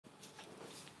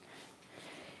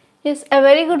Yes, a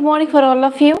very good morning for all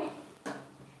of you.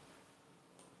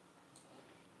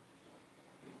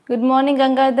 Good morning,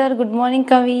 Gangadhar. Good morning,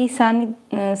 Kavi,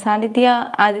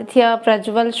 Sandithya, Aditya,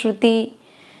 Prajwal, Shruti,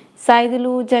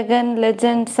 Saidulu, Jagan,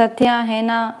 Legend, Satya,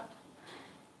 Hena,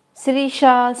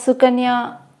 Sirisha,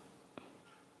 Sukanya,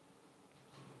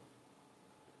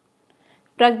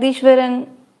 Pragdishwaran,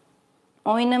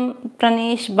 Oinam,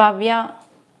 Pranesh, Bhavya.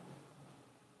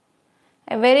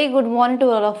 A very good morning to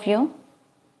all of you.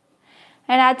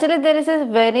 And actually, there is a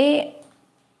very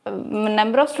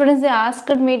number of students they asked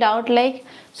me doubt like,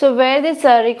 so where this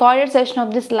recorded session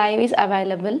of this live is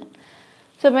available.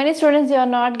 So many students they are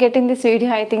not getting this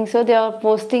video. I think so they are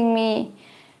posting me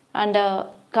under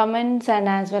comments, and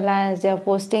as well as they are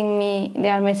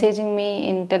messaging me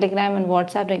in Telegram and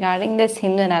WhatsApp regarding this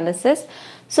Hindu analysis.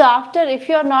 So after, if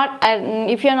you are not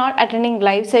attending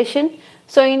live session,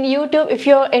 so in YouTube, if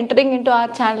you are entering into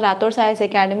our channel Rathod Science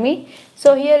Academy,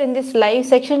 so here in this live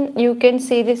section you can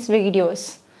see these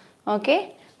videos.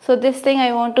 Okay, so this thing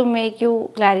I want to make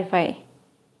you clarify.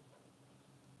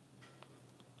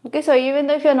 Okay, so even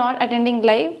though if you are not attending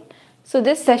live, so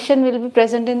this session will be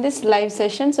present in this live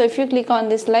session. So if you click on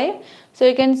this live, so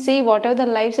you can see what are the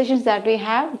live sessions that we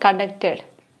have conducted.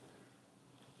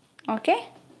 Okay.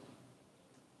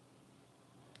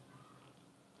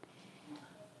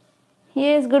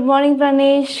 Yes, good morning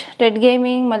Pranesh, Red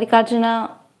Gaming,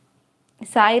 Mallikarjuna,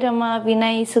 Sai Rama,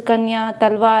 Vinay, Sukanya,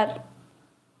 Talwar,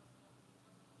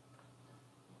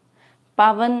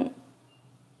 Pavan,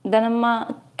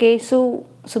 Dhanamma, Kesu,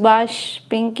 Subhash,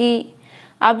 Pinky,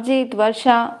 Abhijit,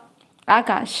 Varsha,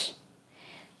 Akash.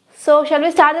 So shall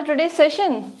we start the today's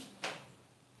session?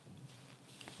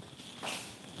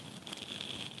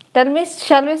 Tell me,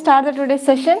 shall we start the today's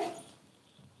session?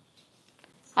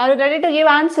 Are you ready to give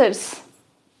answers?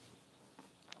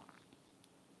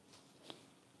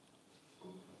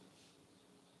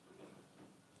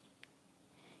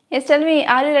 Yes, tell me,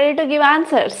 are you ready to give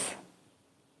answers?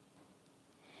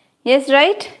 Yes,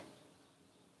 right?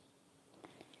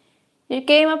 You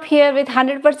came up here with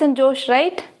 100% Josh,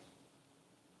 right?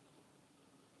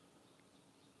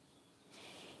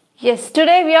 Yes,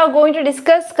 today we are going to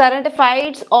discuss current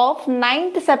affairs of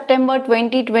 9th September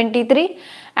 2023,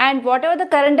 and whatever the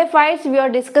current affairs we are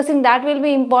discussing, that will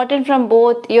be important from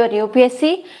both your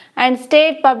UPSC and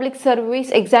state public service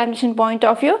examination point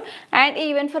of view, and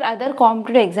even for other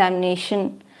competitive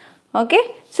examination.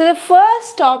 Okay, so the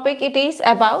first topic it is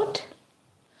about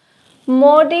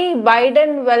Modi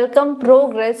Biden welcome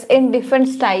progress in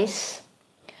defense ties.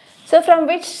 So from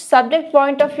which subject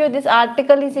point of view this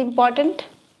article is important?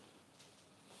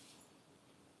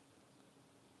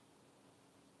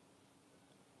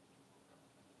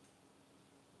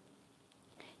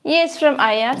 Yes, from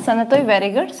IR, Sanatoy, very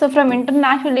good. So from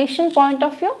international relation point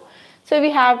of view, so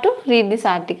we have to read this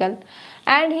article.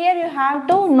 And here you have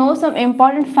to know some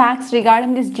important facts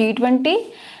regarding this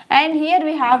G20. And here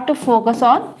we have to focus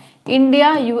on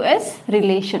India-US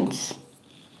relations.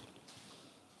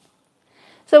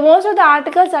 So most of the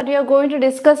articles that we are going to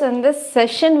discuss in this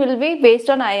session will be based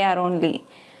on IR only.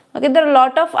 Okay, there are a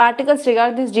lot of articles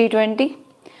regarding this G20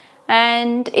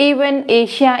 and even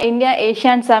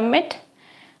India-ASEAN Summit.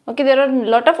 Okay, there are a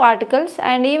lot of articles,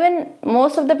 and even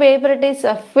most of the paper it is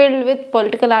filled with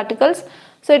political articles.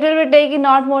 So it will be taking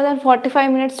not more than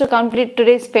 45 minutes to complete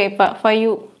today's paper for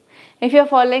you if you are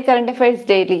following current affairs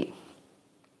daily.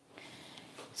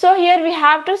 So here we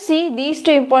have to see these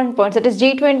two important points, that is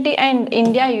G20 and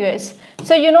India-US.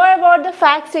 So you know about the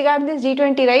facts regarding this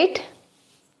G20, right?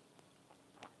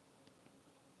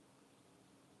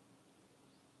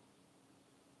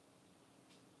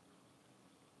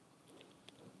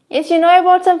 Yes, you know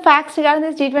about some facts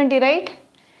regarding this G20, right?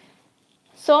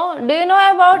 So, do you know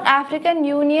about African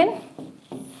Union?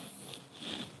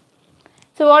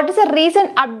 So, what is the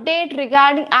recent update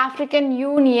regarding African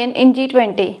Union in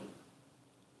G20?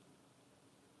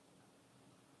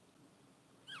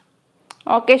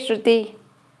 Okay, Shruti.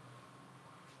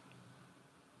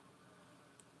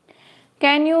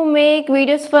 Can you make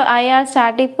videos for IR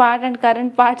static part and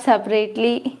current part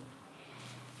separately?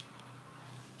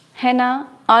 Henna,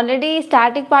 already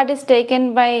static part is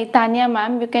taken by Tanya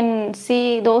ma'am. You can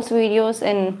see those videos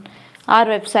in our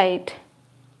website.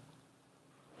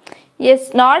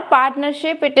 Yes, not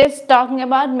partnership, it is talking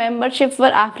about membership for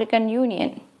African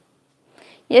Union.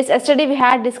 Yes, yesterday we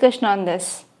had discussion on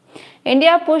this.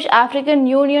 India push African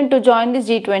Union to join this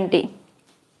G20.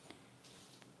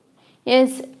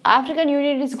 Yes, African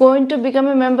Union is going to become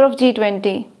a member of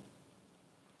G20.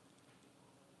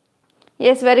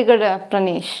 Yes, very good,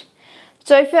 Pranesh.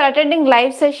 So if you're attending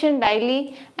live session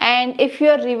daily and if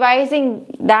you're revising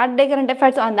that day current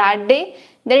affairs on that day,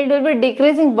 then it will be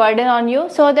decreasing burden on you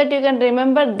so that you can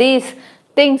remember these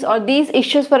things or these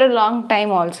issues for a long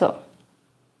time also.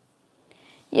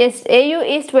 Yes, AU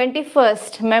is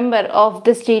 21st member of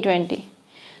this G20.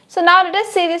 So now let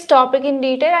us see this topic in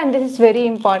detail, and this is very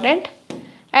important.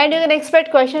 And you can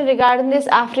expect questions regarding this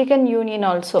African Union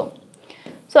also.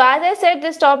 So as I said,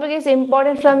 this topic is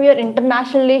important from your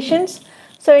international relations.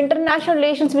 So international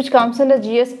relations which comes in the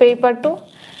GS paper too.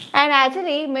 And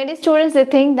actually many students they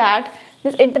think that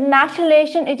this international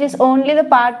relation it is only the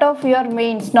part of your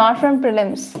mains, not from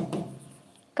prelims.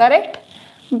 Correct?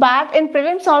 But in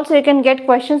prelims also you can get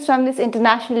questions from this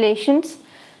international relations.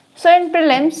 So in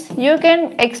prelims you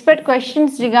can expect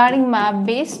questions regarding map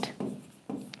based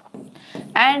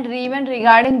and even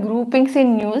regarding groupings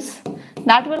in news.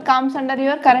 That will comes under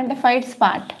your current affairs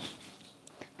part.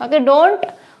 Okay, don't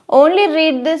only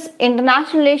read this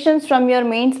international relations from your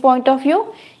mains point of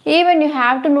view, even you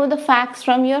have to know the facts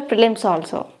from your prelims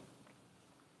also.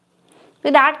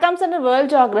 So that comes under world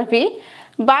geography,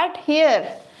 but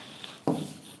here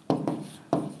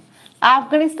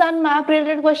Afghanistan map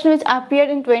related question which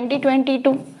appeared in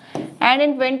 2022 and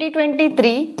in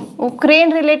 2023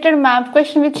 Ukraine related map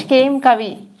question which came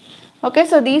Kavi. Okay,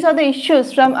 so these are the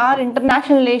issues from our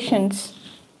international relations.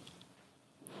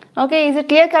 Okay, is it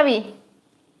clear, Kavi?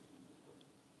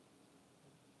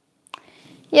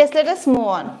 Yes, let us move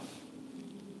on.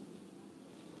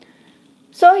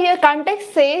 So here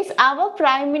context says our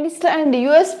Prime Minister and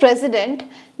US President,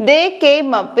 they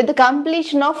came up with the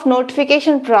completion of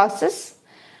notification process.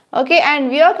 Okay, and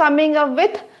we are coming up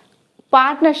with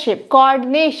partnership,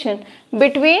 coordination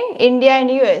between India and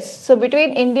US. So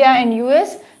between India and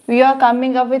US, we are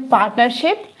coming up with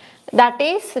partnership that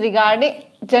is regarding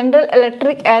General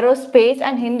Electric Aerospace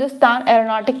and Hindustan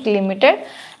Aeronautic Limited,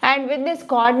 and with this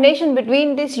coordination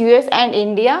between this US and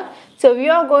India, so we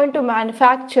are going to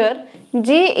manufacture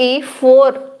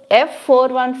GE4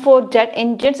 F414 jet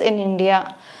engines in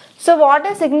India. So what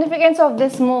is significance of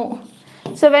this move?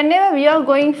 So whenever we are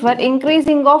going for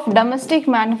increasing of domestic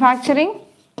manufacturing,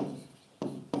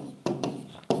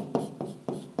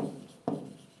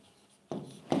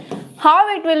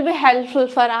 how it will be helpful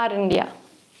for our India?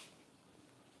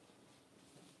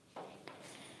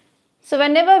 So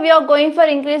whenever we are going for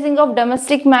increasing of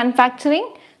domestic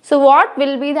manufacturing, so what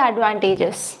will be the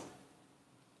advantages?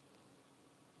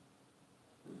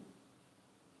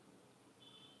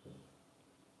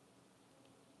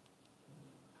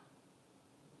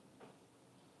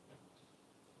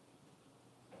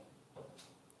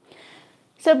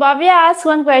 So Bhavya asks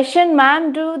one question,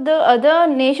 ma'am, do the other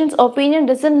nations' opinion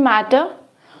doesn't matter?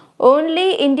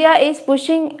 Only India is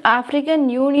pushing African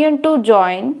Union to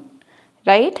join,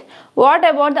 right? What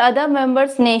about the other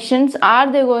members nations?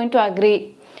 Are they going to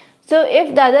agree? So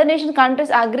if the other nation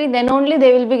countries agree, then only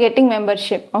they will be getting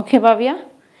membership. Okay, Bhavya?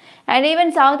 And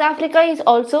even South Africa is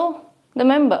also the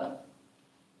member.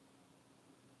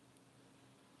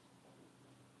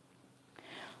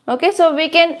 Okay, so we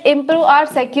can improve our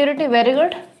security, very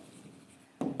good.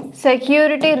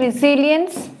 Security,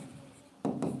 resilience.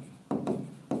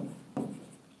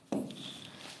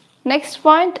 Next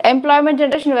point, employment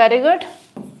generation, very good.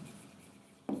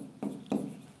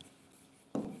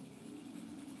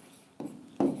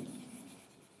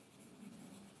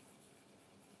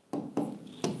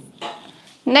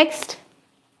 Next,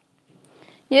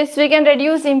 yes, we can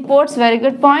reduce imports, very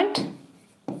good point.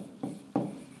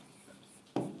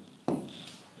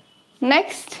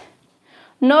 Next,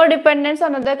 no dependence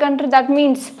on other country, that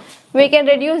means we can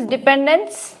reduce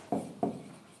dependence.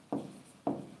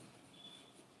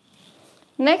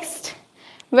 Next,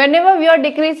 whenever we are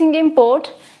decreasing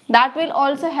import, that will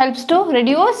also helps to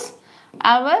reduce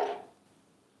our,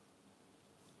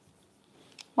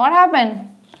 what happened?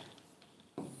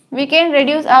 We can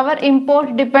reduce our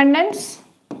import dependence,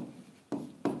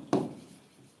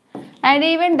 and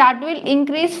even that will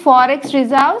increase forex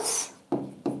reserves.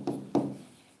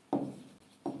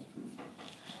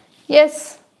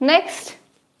 Yes, next.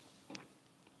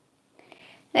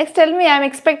 Next, tell me, I am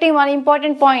expecting one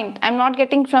important point. I am not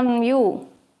getting from you.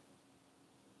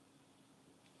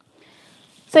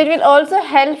 So it will also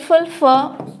helpful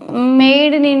for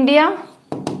made in India,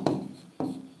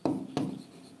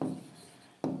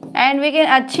 and we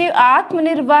can achieve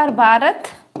Atmanirbhar Bharat.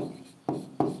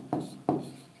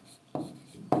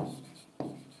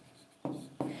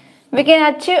 We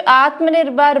can achieve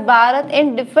Atmanirbhar Bharat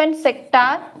in defense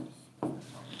sector.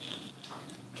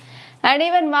 And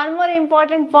even one more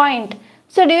important point.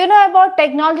 So do you know about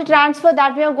technology transfer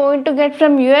that we are going to get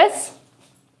from US?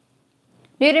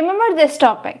 Do you remember this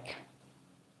topic?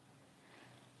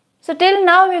 So till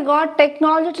now we got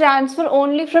technology transfer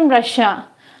only from Russia.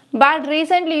 But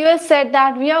recently US said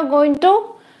that we are going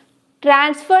to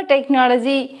transfer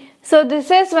technology. So this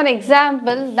is one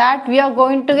example that we are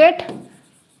going to get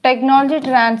technology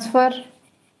transfer.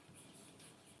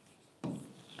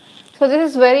 So this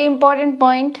is very important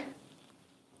point.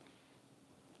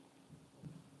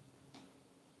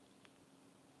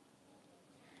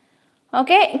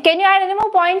 Okay, can you add any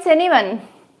more points, anyone?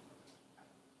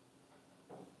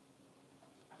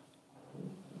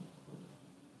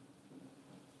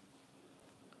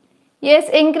 Yes,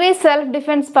 increase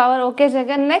self-defense power. Okay,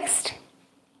 Jagan, next.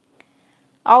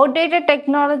 Outdated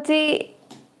technology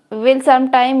will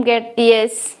sometime get,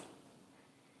 yes.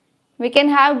 We can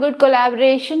have good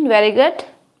collaboration, very good.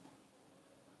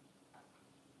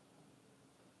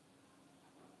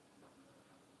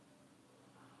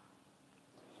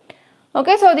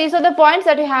 Okay, so these are the points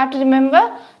that you have to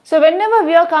remember. So whenever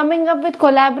we are coming up with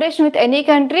collaboration with any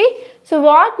country, so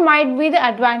what might be the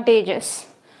advantages?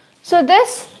 So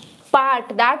this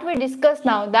part that we discussed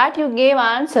now, that you gave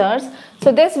answers,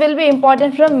 so this will be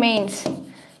important from mains.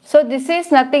 So this is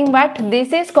nothing but,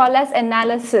 this is called as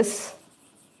analysis.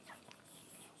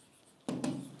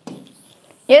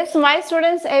 Yes, my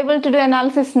students able to do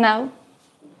analysis now.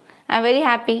 I am very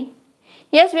happy.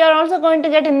 Yes, we are also going to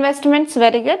get investments,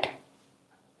 very good.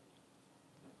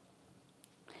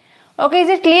 Okay, is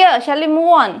it clear? Shall we move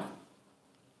on?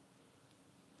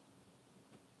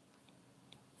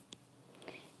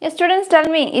 Yes, students, tell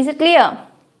me, is it clear?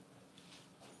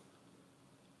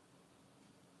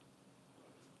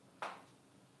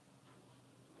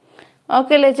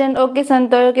 Okay, Legend. Okay,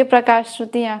 Santoy. Okay, Prakash,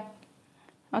 Shruti. Yeah.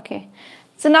 Okay.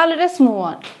 So now let us move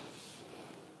on.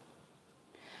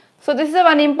 So this is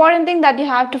one important thing that you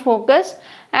have to focus.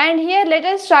 And here let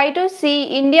us try to see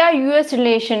India-US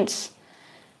relations.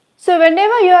 So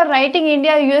whenever you are writing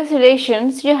India-US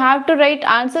relations, you have to write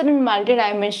answer in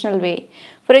multi-dimensional way.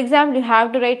 For example, you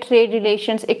have to write trade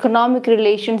relations, economic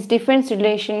relations, defense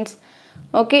relations.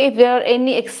 Okay, if there are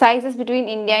any exercises between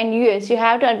India and US, you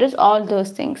have to address all those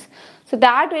things. So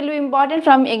that will be important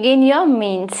from again your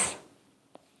mains.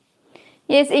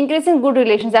 Yes, increasing good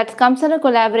relations, that comes under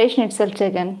collaboration itself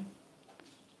again.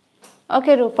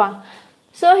 Okay, Rupa.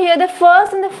 So here the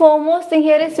first and the foremost thing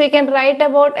here is we can write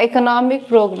about economic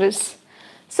progress.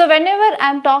 So whenever I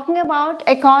am talking about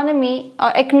economy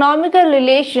or economical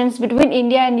relations between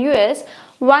India and US,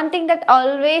 one thing that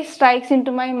always strikes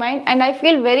into my mind and I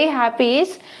feel very happy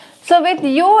is, so with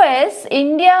US,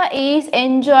 India is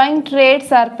enjoying trade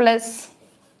surplus.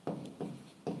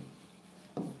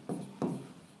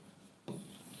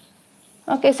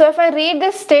 Okay, so if I read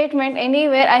this statement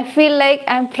anywhere, I feel like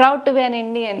I am proud to be an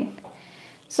Indian.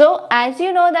 So as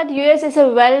you know that US is a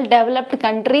well developed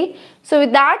country. So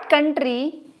with that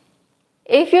country,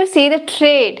 if you see the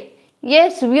trade,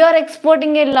 yes, we are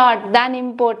exporting a lot than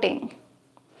importing.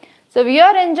 So we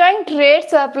are enjoying trade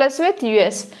surplus with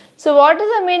US. So what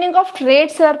is the meaning of trade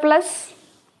surplus?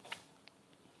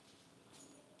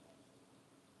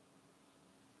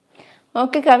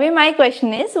 Okay, Kavi, my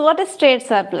question is, what is trade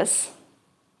surplus?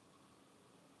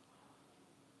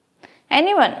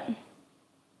 Anyone?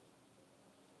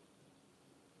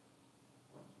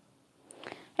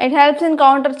 It helps in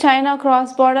counter China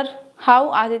cross-border.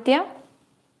 How, Aditya?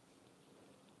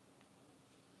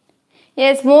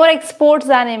 Yes, more exports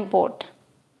than import.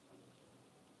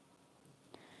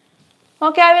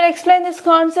 Okay, I will explain this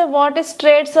concept. What is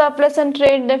trade surplus and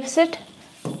trade deficit?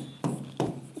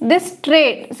 This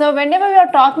trade, so whenever we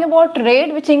are talking about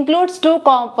trade, which includes two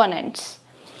components.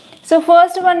 So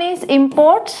first one is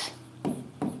imports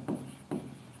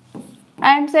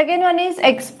and second one is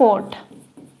export.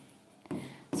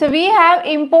 So we have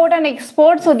import and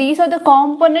export, so these are the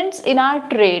components in our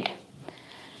trade.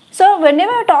 So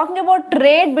whenever we are talking about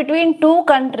trade between two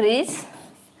countries,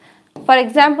 for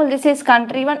example, this is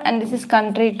country 1 and this is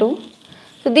country 2.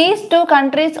 So these two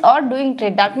countries are doing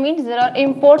trade. That means there are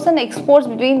imports and exports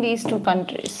between these two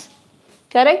countries.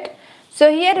 Correct?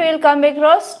 So here we will come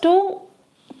across two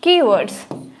keywords.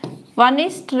 One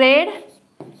is trade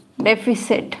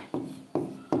deficit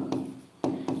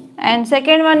and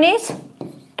second one is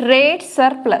trade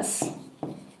surplus.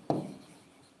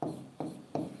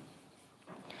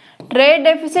 Trade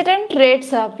deficit and trade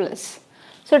surplus.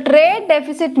 So trade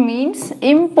deficit means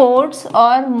imports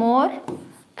are more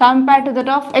compared to that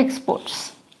of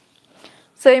exports.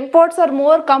 So imports are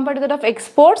more compared to that of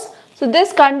exports. So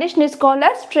this condition is called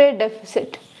as trade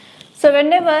deficit. So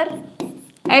whenever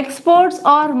exports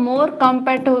are more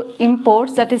compared to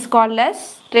imports, that is called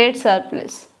as trade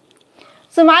surplus.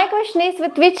 So my question is,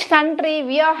 with which country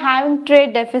we are having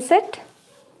trade deficit?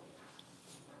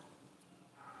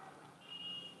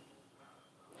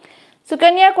 So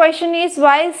Kanya, question is,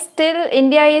 why still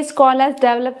India is called as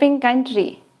developing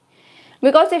country?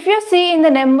 Because if you see in the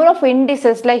number of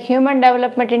indices like Human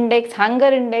Development Index, Hunger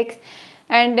Index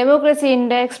and Democracy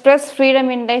Index, Press Freedom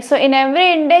Index, so in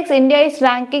every index India is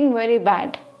ranking very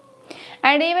bad.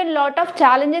 And even lot of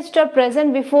challenges are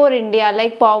present before India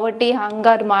like poverty,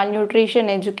 hunger, malnutrition,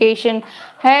 education,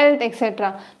 health,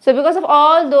 etc. So because of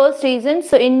all those reasons,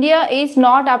 so India is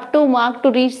not up to mark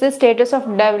to reach the status of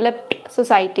developed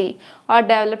society or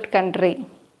developed country.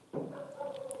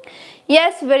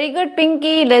 Yes, very good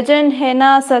Pinky, Legend,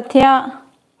 Hena, Satya,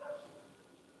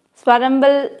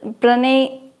 Swarambal,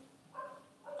 Pranay,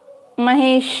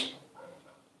 Mahesh.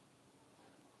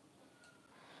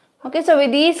 Okay, so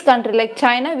with these countries like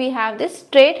China, we have this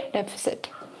trade deficit.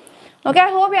 Okay, I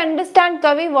hope you understand,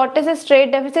 Kavi, what is this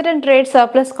trade deficit and trade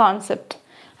surplus concept.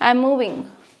 I am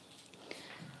moving.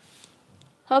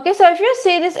 Okay, so if you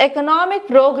see this economic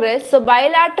progress, so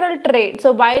bilateral trade.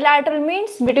 So bilateral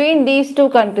means between these two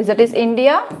countries, that is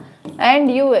India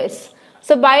and US.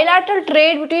 So bilateral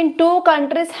trade between two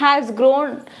countries has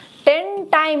grown 10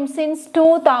 times since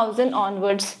 2000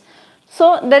 onwards.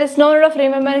 So there is no need of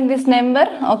remembering this number,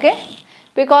 okay?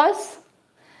 Because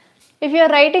if you are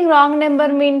writing wrong number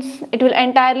means it will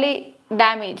entirely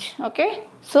damage, okay?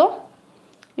 So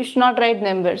you should not write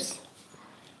numbers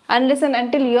unless and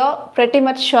until you are pretty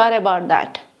much sure about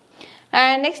that.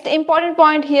 And next important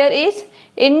point here is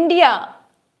India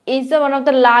is one of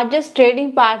the largest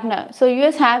trading partner. So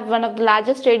US have one of the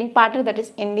largest trading partner, that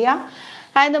is India,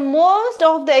 and the most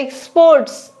of the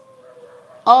exports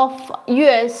of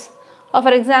US, or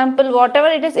for example whatever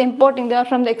it is importing, they are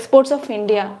from the exports of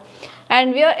India,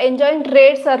 and we are enjoying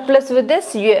trade surplus with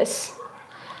this US.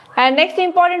 And next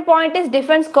important point is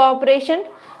defense cooperation.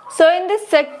 So in this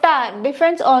sector,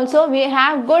 defense also, we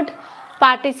have good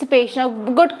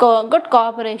participation, good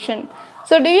cooperation.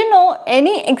 So do you know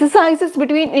any exercises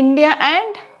between India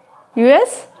and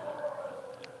US?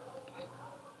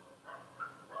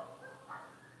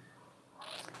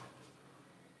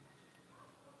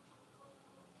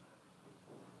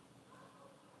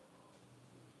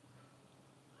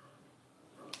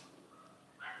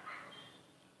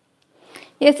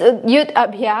 Yes, youth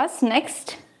abhyas.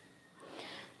 Next.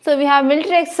 So we have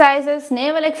military exercises,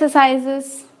 naval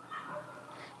exercises.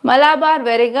 Malabar,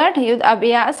 very good. Youth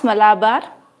abhyas, Malabar.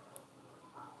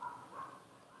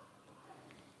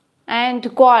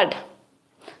 And quad.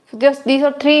 So these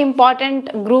are three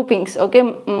important groupings, okay,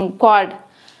 quad.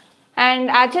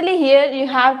 And actually here you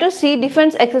have to see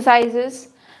defense exercises,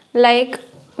 like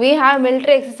we have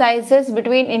military exercises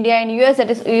between India and US, that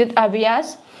is youth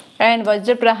abhyas and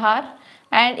Vajra Prahar.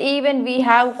 And even we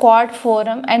have Quad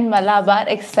Forum and Malabar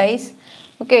exercise,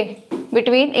 okay,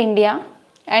 between India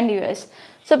and US.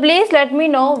 So please let me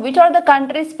know which are the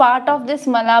countries part of this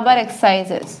Malabar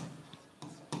exercises.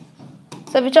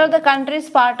 So which are the countries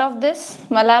part of this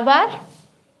Malabar?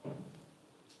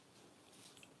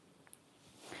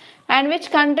 And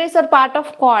which countries are part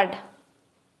of Quad?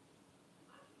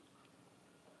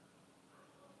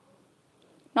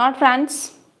 Not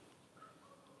France.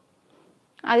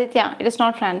 Aditya, it is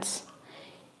not France.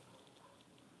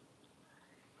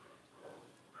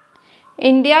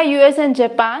 India, US and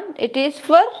Japan, it is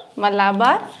for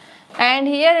Malabar. And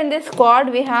here in this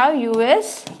quad we have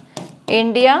US,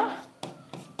 India,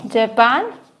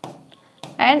 Japan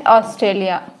and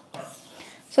Australia.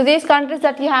 So these countries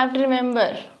that you have to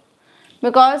remember,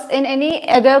 because in any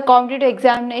other competitive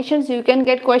examinations you can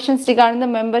get questions regarding the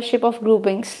membership of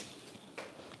groupings.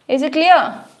 Is it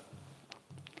clear?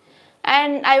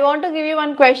 And I want to give you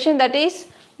one question, that is,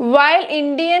 while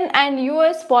Indian and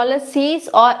US policies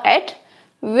are at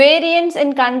variance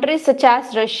in countries such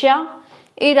as Russia,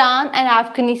 Iran and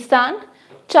Afghanistan,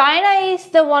 China is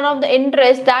the one of the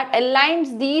interests that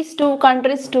aligns these two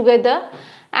countries together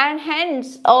and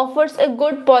hence offers a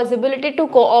good possibility to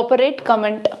cooperate.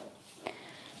 Comment.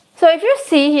 So if you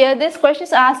see here, this question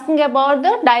is asking about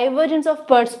the divergence of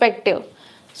perspective.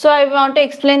 So I want to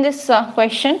explain this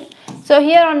question. So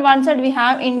here on one side we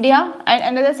have India and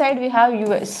another side we have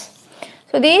US.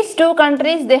 So these two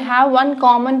countries, they have one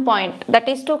common point, that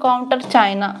is to counter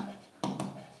China.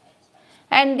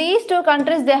 And these two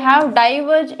countries, they have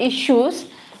diverged issues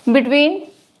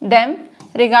between them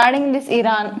regarding this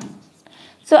Iran.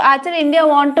 So actually India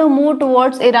want to move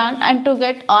towards Iran and to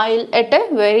get oil at a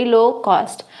very low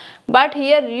cost. But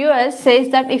here US says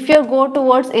that if you go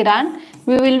towards Iran,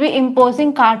 we will be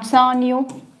imposing cuts on you.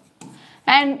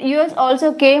 And US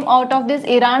also came out of this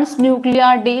Iran's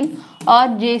nuclear deal or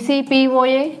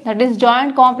JCPOA, that is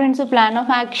Joint Comprehensive Plan of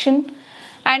Action.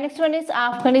 And next one is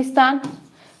Afghanistan.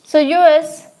 So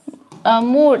US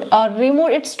moved or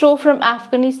removed its troops from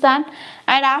Afghanistan,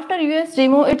 and after US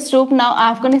removed its troops, now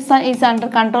Afghanistan is under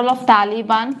control of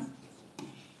Taliban.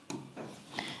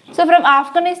 So from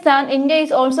Afghanistan, India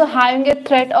is also having a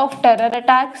threat of terror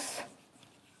attacks.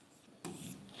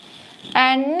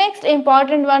 And next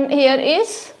important one here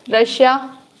is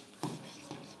Russia.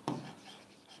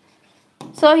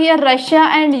 So here Russia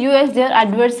and US, they are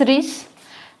adversaries,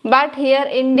 but here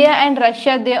India and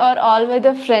Russia, they are always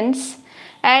the friends,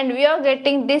 and we are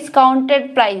getting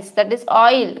discounted price, that is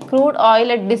oil, crude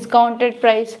oil at discounted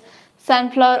price,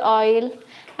 sunflower oil.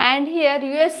 And here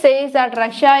US says that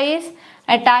Russia is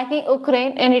attacking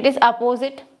Ukraine and it is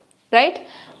opposite, right?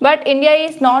 But India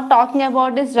is not talking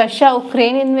about this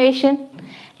Russia-Ukraine invasion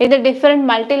in the different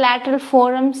multilateral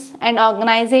forums and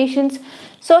organizations.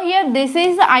 So here this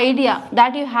is the idea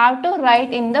that you have to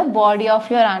write in the body of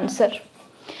your answer.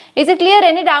 Is it clear?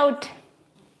 Any doubt?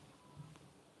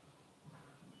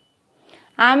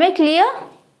 Am I clear?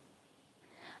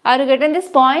 Are you getting these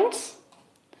points?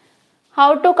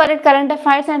 How to correct current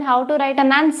affairs and how to write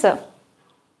an answer.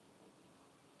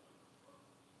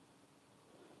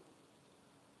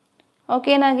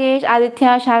 Okay, Nagesh,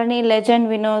 Aditya, Sharani, Legend,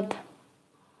 Vinod.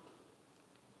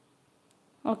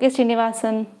 Okay,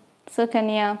 Srinivasan,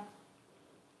 Sukanya.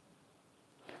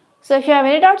 So if you have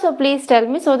any doubts, so please tell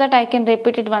me so that I can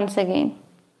repeat it once again.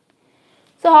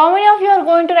 So how many of you are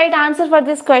going to write answer for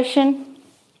this question?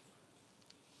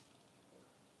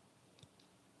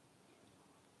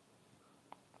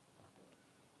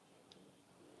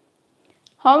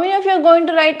 How many of you are going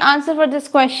to write answer for this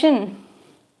question?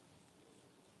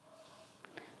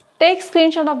 Take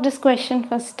screenshot of this question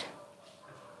first.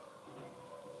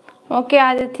 Okay,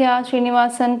 Aditya,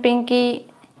 Srinivasan, Pinky,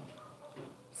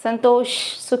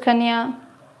 Santosh, Sukanya.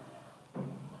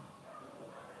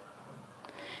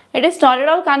 It is not at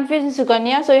all confusing,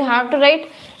 Sukanya. So you have to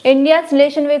write India's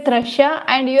relation with Russia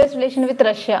and US relation with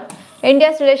Russia.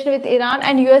 India's relation with Iran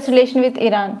and US relation with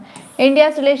Iran.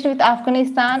 India's relation with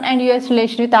Afghanistan and US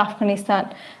relation with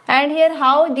Afghanistan. And here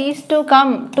how these two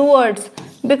come towards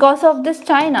because of this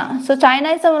China. So China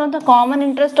is one of the common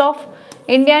interest of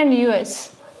India and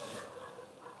US.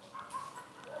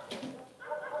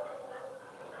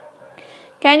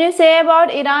 Can you say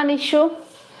about Iran issue?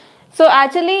 So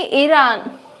actually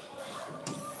Iran.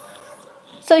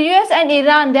 So US and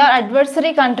Iran, they are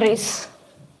adversary countries.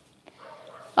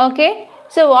 Okay.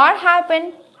 So what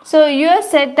happened? So US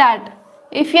said that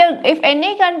if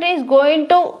any country is going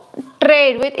to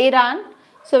trade with Iran,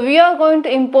 so we are going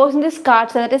to impose this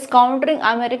card, so that is countering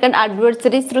American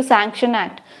adversaries through Sanction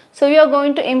Act. So we are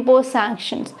going to impose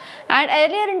sanctions. And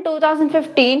earlier in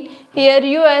 2015, here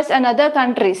US and other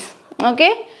countries,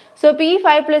 okay, so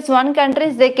P5+1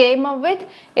 countries, they came up with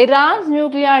Iran's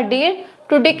nuclear deal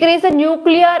to decrease the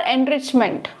nuclear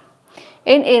enrichment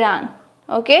in Iran.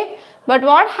 Okay, but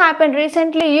what happened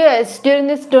recently? US, during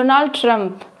this Donald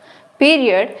Trump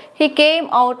period, he came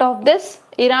out of this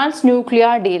Iran's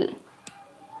nuclear deal.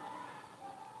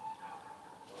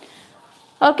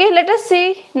 Okay, let us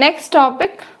see next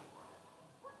topic.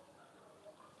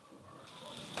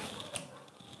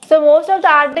 So most of the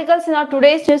articles in our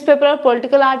today's newspaper are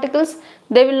political articles.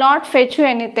 They will not fetch you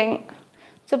anything.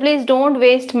 So please don't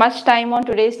waste much time on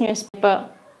today's newspaper.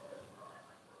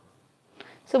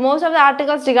 So most of the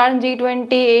articles regarding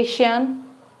G20, Asian,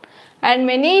 and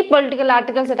many political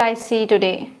articles that I see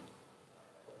today.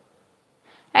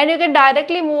 And you can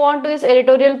directly move on to this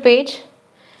editorial page.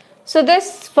 So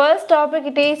this first topic,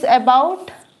 it is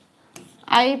about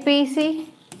IPC,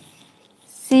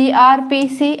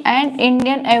 CRPC and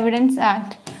Indian Evidence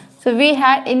Act. So we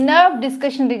had enough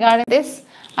discussion regarding this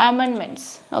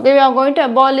amendments. Okay, we are going to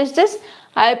abolish this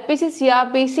IPC,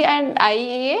 CRPC and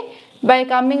IEA by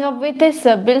coming up with this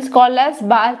bills called as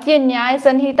Bharatiya Nyaya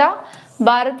Sanhita,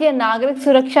 Bharatiya Nagarik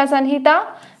Suraksha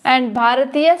Sanhita and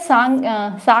Bharatiya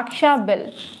Saksha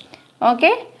Bill.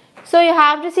 Okay. So you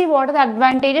have to see what are the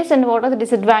advantages and what are the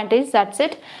disadvantages, that's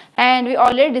it. And we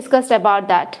already discussed about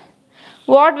that.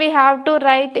 What we have to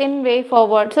write in way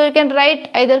forward. So you can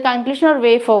write either conclusion or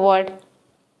way forward.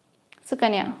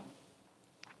 Sukanya.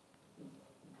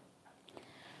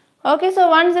 Okay, so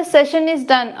once this session is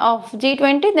done of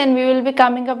G20, then we will be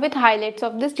coming up with highlights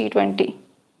of this G20.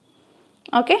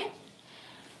 Okay.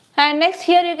 And next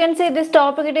here you can see this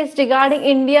topic, it is regarding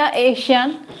India,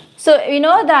 ASEAN. So you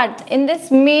know that in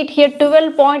this meet here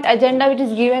 12-point agenda which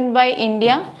is given by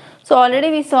India. So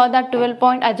already we saw that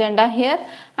 12-point agenda here,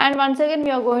 and once again we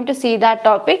are going to see that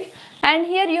topic. And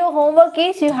here your homework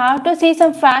is you have to see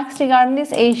some facts regarding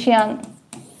this ASEAN.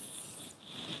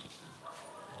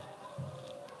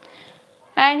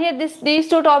 And here these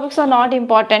two topics are not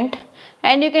important,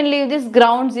 and you can leave this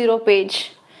ground zero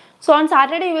page. So on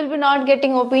Saturday you will be not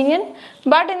getting opinion,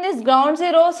 but in this ground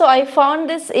zero, so I found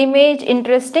this image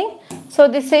interesting. So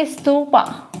this says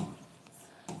stupa.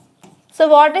 So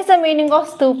what is the meaning of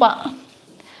stupa?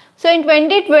 So in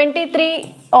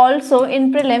 2023 also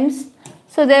in prelims,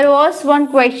 so there was one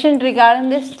question regarding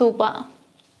this stupa.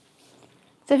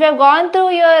 So if you have gone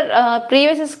through your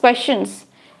previous questions,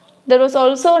 there was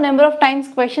also a number of times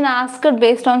question asked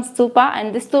based on stupa,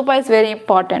 and this stupa is very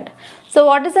important. So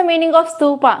what is the meaning of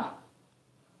stupa?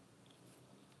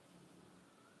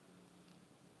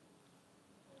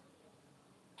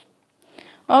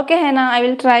 Okay, Hannah, I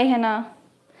will try, Hannah,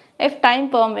 if time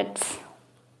permits.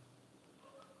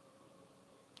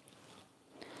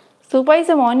 Stupa is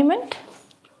a monument?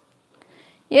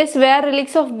 Yes, where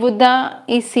relics of Buddha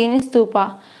is seen in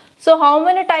stupa. So how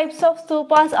many types of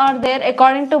stupas are there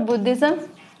according to Buddhism?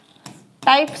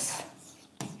 Types.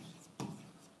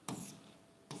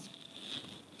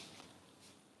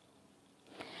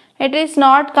 It is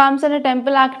not comes under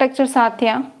temple architecture,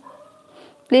 Satya.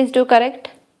 Please do correct.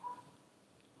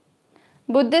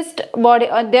 Buddhist body,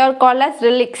 they are called as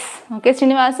relics. Okay,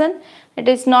 Srinivasan, it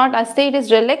is not Asti, it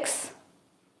is relics.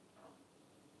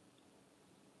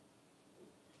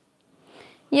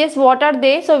 Yes, what are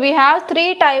they? So we have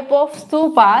three type of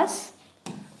stupas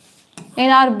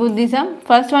in our Buddhism.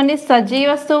 First one is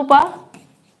Sajiva stupa,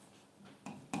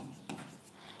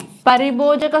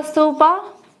 Paribhojaka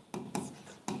stupa,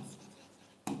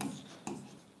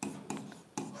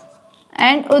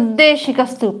 and Uddeshika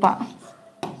stupa.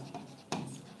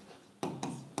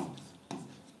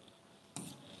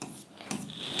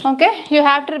 Okay, you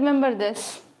have to remember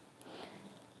this.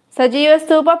 Sajiva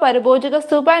stupa, Paribhojaka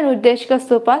stupa and Uddeshika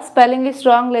stupa. Spelling is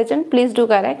wrong, legend. Please do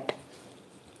correct.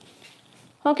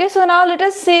 Okay, so now let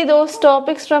us see those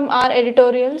topics from our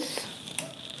editorials.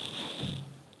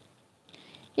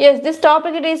 Yes, this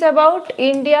topic it is about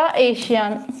India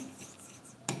ASEAN.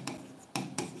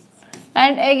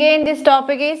 And again this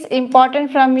topic is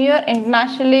important from your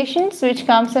international relations, which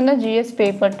comes under GS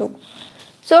paper 2.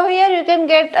 So here you can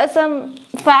get some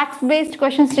facts based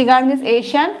questions regarding this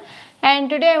ASEAN.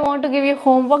 And today I want to give you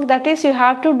homework, that is you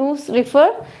have to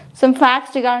refer some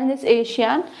facts regarding this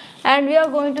ASEAN, and we are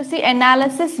going to see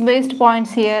analysis based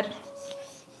points here.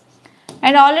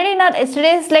 And already in our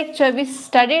yesterday's lecture we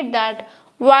studied that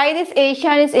why this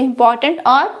ASEAN is important,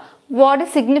 or what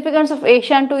is significance of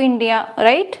ASEAN to India,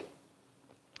 right?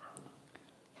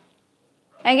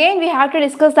 Again we have to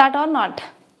discuss that or not.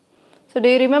 So do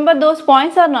you remember those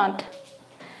points or not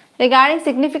regarding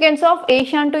significance of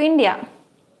ASEAN to India?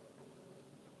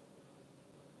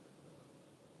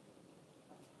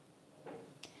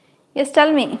 Yes,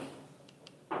 tell me.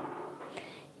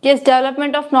 Yes,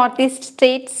 development of northeast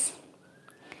states.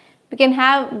 We can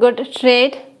have good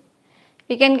trade.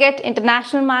 We can get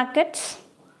international markets.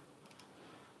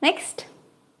 Next.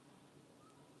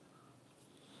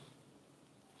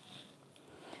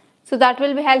 So that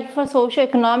will be helpful for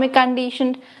socio-economic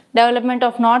condition, development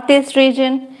of northeast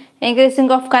region,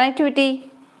 increasing of connectivity,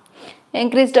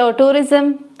 increased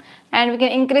tourism, and we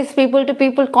can increase people to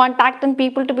people contact and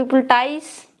people to people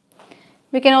ties.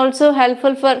 We can also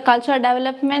helpful for cultural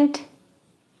development.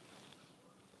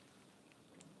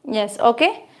 Yes,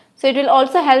 okay. So it will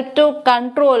also help to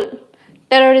control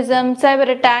terrorism, cyber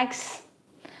attacks,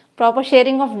 proper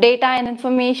sharing of data and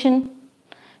information.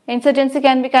 Insurgency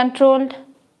can be controlled.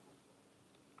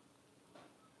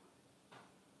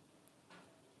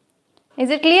 Is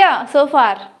it clear so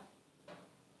far?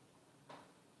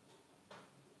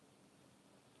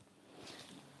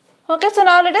 Okay, so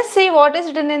now let us see what is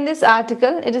written in this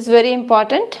article. It is very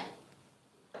important.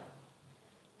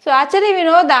 So actually we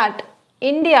know that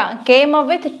India came up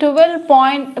with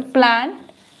 12-point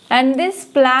plan, and this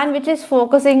plan which is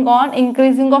focusing on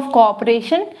increasing of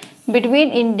cooperation between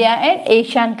India and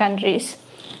Asian countries.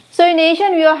 So in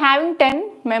Asian we are having 10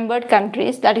 membered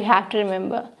countries, that you have to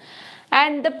remember.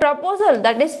 And the proposal,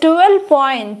 that is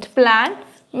 12-point plan,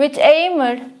 which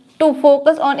aimed to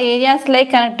focus on areas like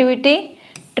connectivity,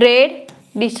 trade,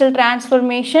 digital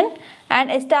transformation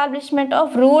and establishment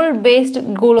of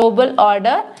rule-based global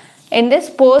order in this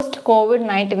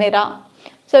post-COVID-19 era.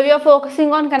 So we are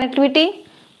focusing on connectivity,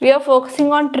 we are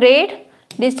focusing on trade,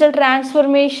 digital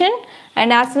transformation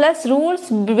and as well as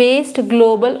rules-based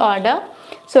global order.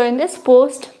 So in this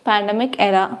post-pandemic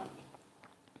era.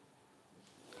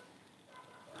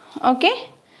 Okay.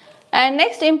 And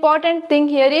next important thing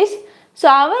here is So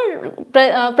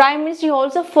our Prime Minister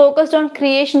also focused on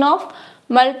creation of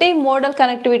multimodal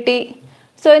connectivity.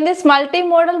 So in this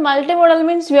multimodal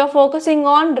means we are focusing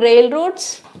on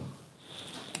railroads,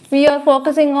 we are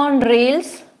focusing on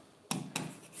rails,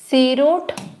 sea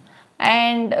route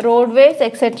and roadways,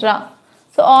 etc.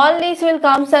 So all these will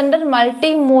comes under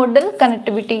multimodal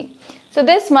connectivity. So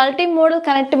this multimodal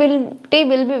connectivity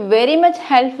will be very much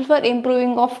helpful for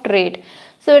improving of trade.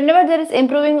 So whenever there is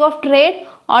improving of trade,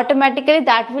 automatically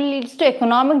that will lead to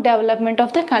economic development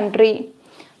of the country.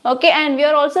 Okay, and we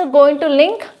are also going to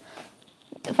link,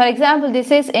 for example,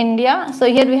 this is India. So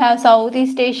here we have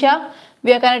Southeast Asia,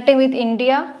 we are connecting with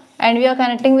India, and we are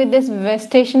connecting with this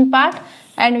West Asian part,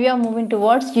 and we are moving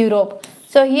towards Europe.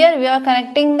 So here we are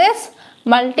connecting this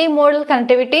multimodal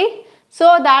connectivity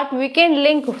so that we can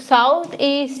link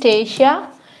Southeast Asia,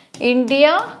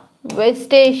 India,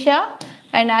 West Asia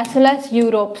and as well as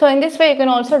Europe. So in this way you can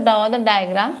also draw the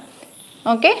diagram.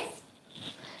 Okay,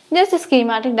 just a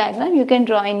schematic diagram you can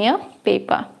draw in your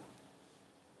paper.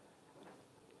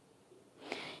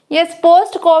 Yes,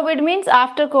 post COVID means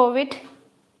after COVID.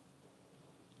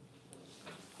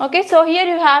 Okay, so here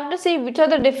you have to see which are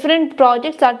the different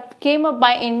projects that came up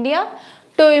by India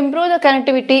to improve the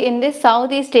connectivity in the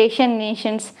Southeast Asian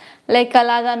nations, like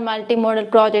Kaladan multimodal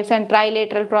projects and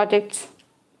trilateral projects.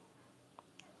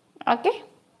 Okay.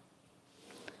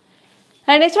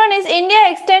 And this one is India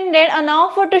extended an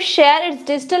offer to share its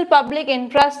digital public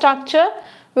infrastructure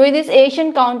with its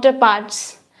Asian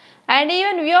counterparts. And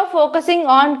even we are focusing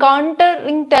on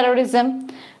countering terrorism,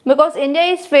 because India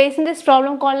is facing this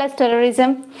problem called as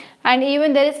terrorism, and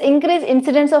even there is increased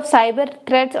incidence of cyber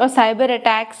threats or cyber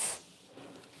attacks.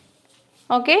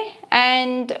 Okay,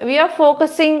 and we are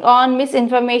focusing on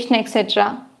misinformation,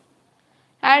 etc.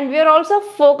 And we are also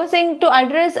focusing to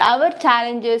address our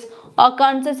challenges or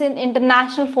concerns in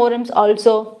international forums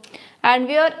also. And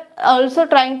we are also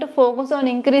trying to focus on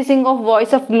increasing of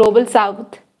voice of global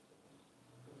south.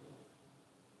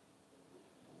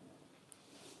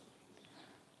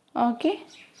 Okay.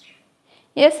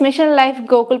 Yes, Mission Life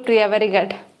Gokul Priya, very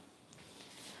good.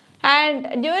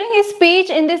 And during his speech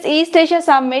in this East Asia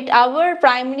Summit, our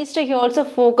Prime Minister, he also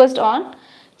focused on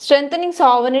strengthening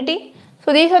sovereignty.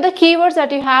 So these are the keywords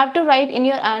that you have to write in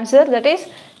your answer, that is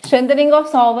strengthening of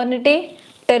sovereignty,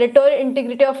 territorial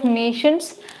integrity of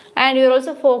nations, and you are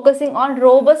also focusing on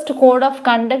robust code of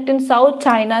conduct in South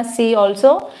China Sea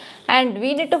also. And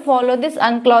we need to follow this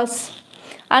UNCLOS.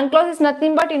 UNCLOS is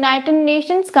nothing but United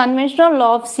Nations Conventional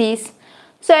Law of Seas.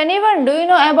 So anyone, do you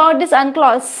know about this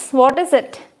UNCLOS? What is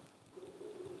it?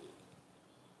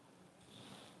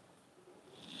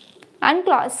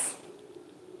 UNCLOS.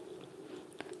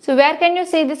 So where can you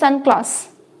see this UNCLOS?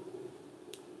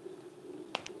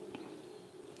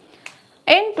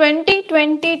 In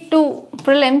 2022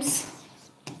 prelims,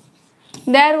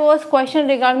 there was question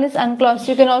regarding this UNCLOS.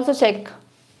 You can also check.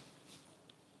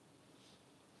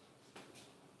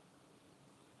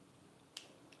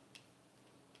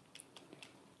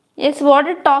 Yes, what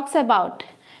it talks about?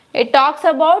 It talks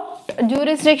about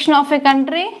jurisdiction of a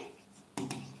country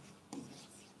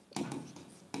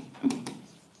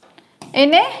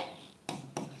in a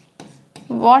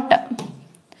water.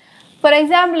 For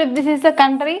example, if this is the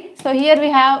country, so here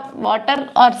we have water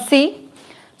or sea.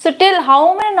 So till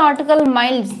how many nautical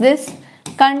miles this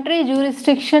country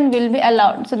jurisdiction will be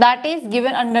allowed? So that is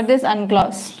given under this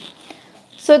UNCLOS.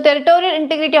 So territorial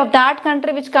integrity of that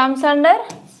country, which comes under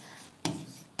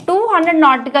 200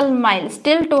 nautical miles,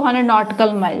 till 200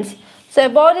 nautical miles. So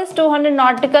above this 200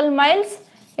 nautical miles,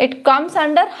 it comes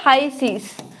under high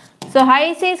seas. So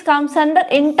high seas comes under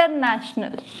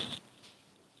international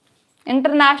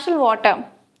water.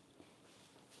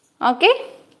 Okay.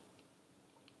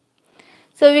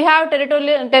 So we have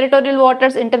territorial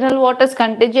waters, internal waters,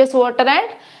 contiguous water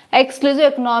and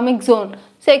exclusive economic zone.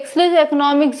 So exclusive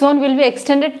economic zone will be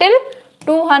extended till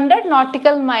 200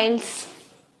 nautical miles.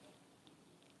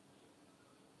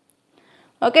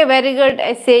 Okay, very good.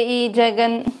 SAE,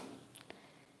 Jagan,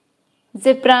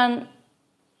 Zipran,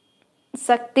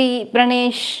 Sakti,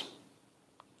 Pranesh,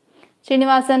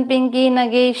 Srinivasan, Pinky,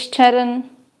 Nagesh, Charan,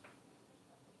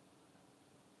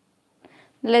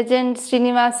 Legend,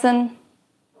 Srinivasan.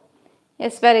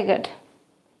 Yes, very good.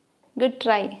 Good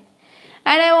try.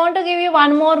 And I want to give you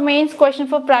one more mains question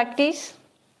for practice.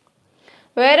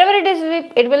 Wherever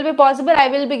it will be possible, I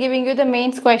will be giving you the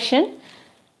mains question.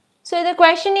 So the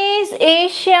question is,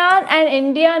 Asia and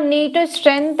India need to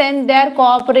strengthen their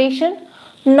cooperation,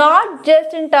 not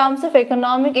just in terms of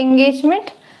economic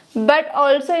engagement, but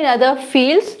also in other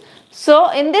fields.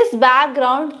 So in this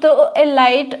background, throw a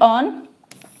light on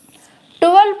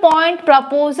 12-point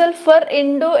proposal for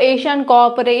Indo-Asian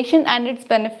cooperation and its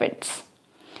benefits.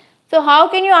 So how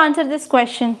can you answer this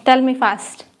question? Tell me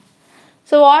fast.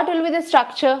 So what will be the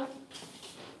structure?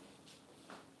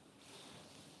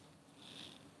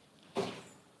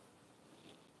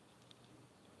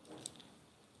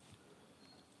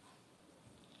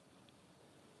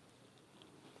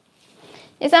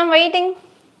 Yes, I'm waiting.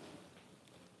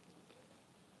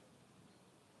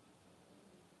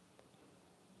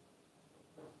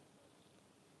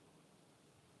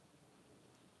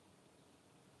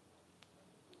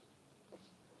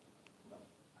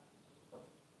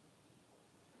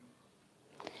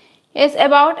 Yes,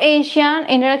 about Asian,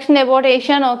 introduction about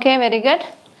Asian, okay, very good.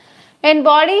 And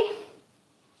body?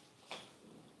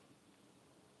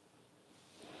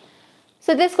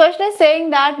 So this question is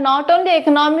saying that not only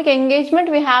economic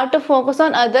engagement, we have to focus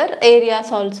on other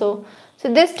areas also.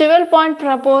 So this 12-point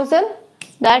proposal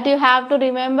that you have to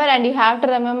remember, and you have to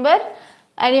remember,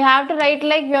 and you have to write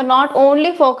like we are not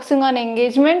only focusing on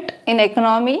engagement in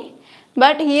economy,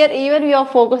 but here even we are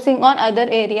focusing on other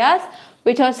areas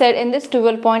which are said in this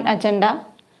 12-point agenda.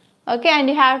 Okay, and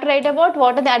you have to write about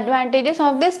what are the advantages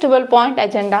of this 12-point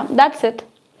agenda. That's it.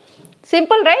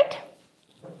 Simple, right?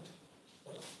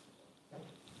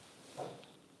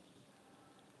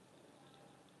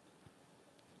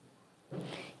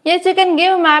 Yes, you can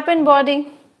give map and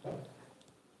body.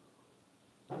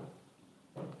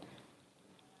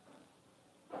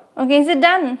 Okay, is it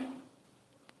done?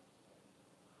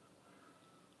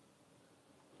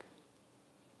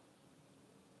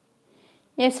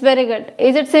 Yes, very good.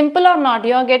 Is it simple or not?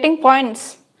 You are getting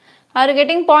points. Are you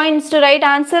getting points to write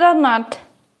answer or not?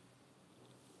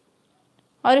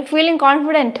 Are you feeling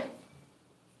confident?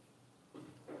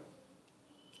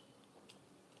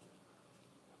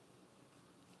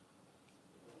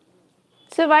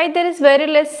 So why there is very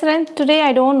less strength today?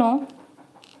 I don't know.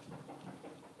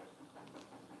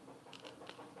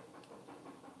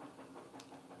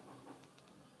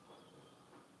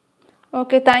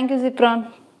 Okay, thank you,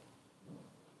 Zipron.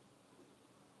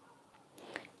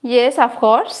 Yes, of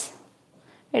course.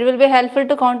 It will be helpful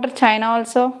to counter China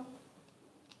also.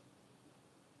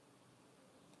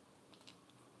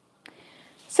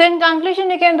 So in conclusion,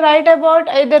 you can write about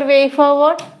either way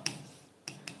forward,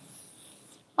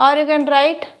 or you can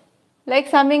write like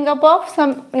summing up of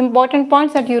some important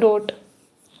points that you wrote.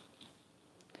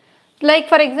 Like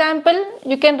for example,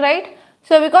 you can write,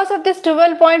 so because of this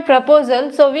 12-point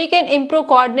proposal, so we can improve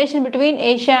coordination between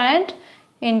Asia and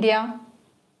India.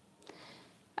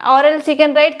 Or else you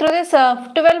can write through this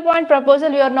 12-point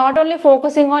proposal, we are not only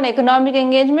focusing on economic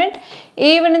engagement,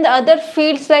 even in the other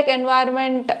fields like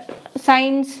environment,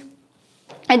 science,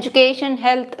 education,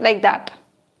 health, like that.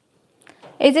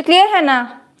 Is it clear,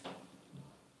 Hannah?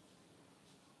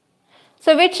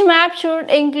 So which map should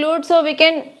include? So we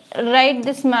can write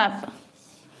this map.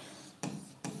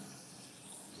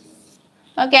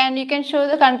 Okay, and you can show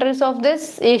the countries of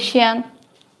this Asian.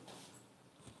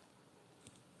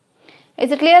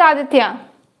 Is it clear, Aditya?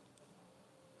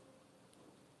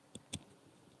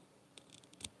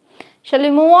 Shall we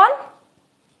move on?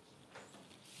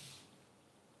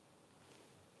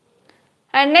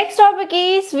 And next topic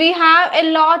is, we have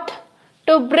a lot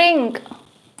to bring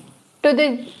to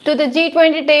the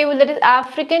G20 table, that is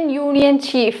African Union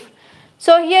chief.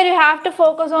 So here you have to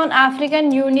focus on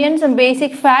African Union, some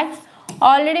basic facts.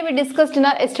 Already we discussed in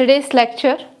our yesterday's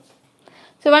lecture.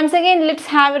 So once again, let's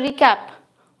have a recap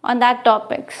on that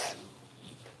topics.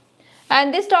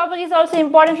 And this topic is also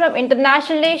important from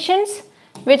international relations,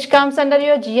 which comes under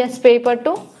your GS paper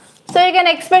too. So you can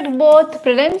expect both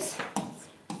prelims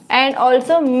and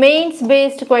also mains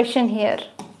based question here.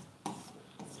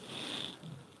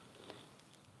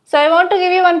 So I want to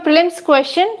give you one prelims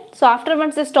question. So after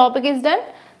once this topic is done,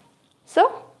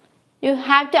 so you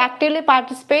have to actively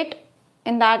participate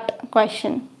in that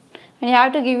question and you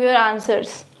have to give your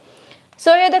answers.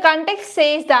 So here the context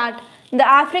says that the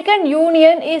African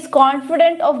Union is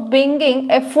confident of being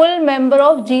a full member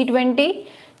of G20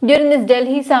 during this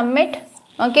Delhi summit.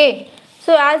 Okay.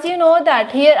 So as you know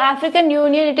that here African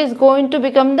Union, it is going to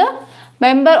become the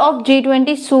member of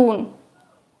G20 soon.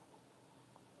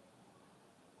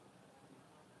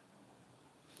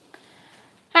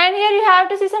 And here you have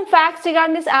to see some facts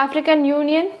regarding this African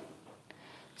Union.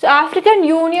 So African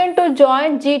Union to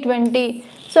join G20.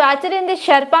 So actually in this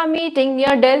Sherpa meeting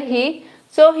near Delhi,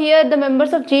 so here the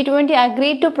members of G20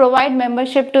 agreed to provide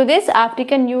membership to this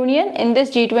African Union in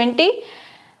this G20.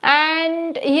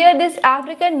 And here this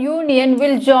African Union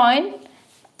will join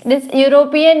this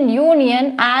European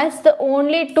Union as the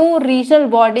only two regional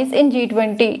bodies in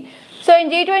G20. So in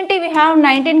G20 we have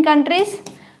 19 countries,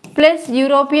 plus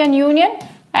European Union,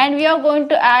 and we are going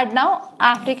to add now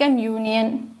African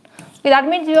Union. Okay, that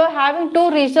means we are having two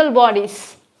regional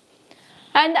bodies.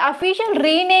 And the official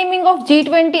renaming of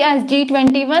G20 as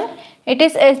G21, it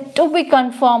is to be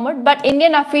confirmed, but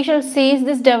Indian officials sees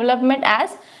this development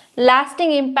as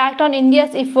lasting impact on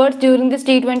India's efforts during this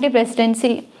G20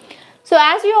 presidency. So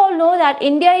as you all know that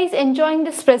India is enjoying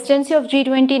this presidency of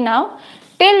G20 now.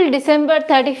 Till December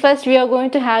 31st we are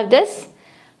going to have this.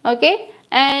 Okay,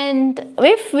 and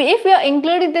if we are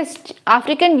including this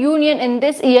African Union in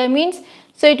this year means,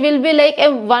 so it will be like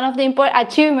one of the important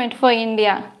achievement for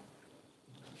India.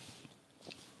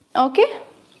 Okay,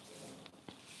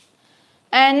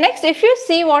 and next if you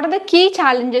see what are the key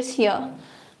challenges here.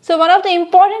 So one of the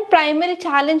important primary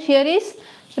challenge here is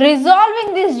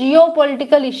resolving this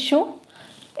geopolitical issue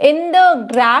in the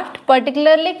draft,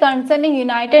 particularly concerning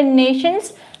United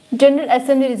Nations General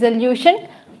Assembly resolution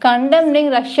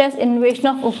condemning Russia's invasion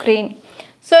of Ukraine.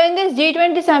 So in this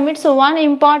G20 summit, so one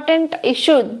important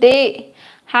issue they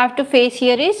have to face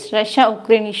here is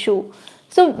Russia-Ukraine issue.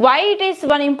 So why it is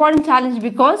one important challenge?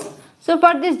 Because so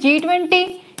for this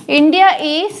G20, India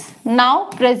is now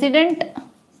president,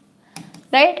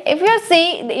 right? If you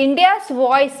see India's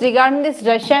voice regarding this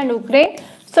Russia and Ukraine,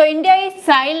 so India is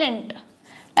silent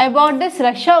about this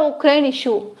Russia-Ukraine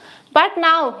issue. But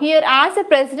now here as a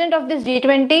president of this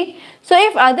G20, so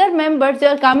if other members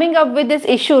are coming up with this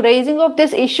issue, raising up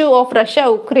this issue of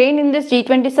Russia-Ukraine in this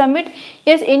G20 summit,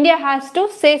 yes, India has to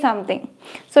say something.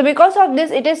 So because of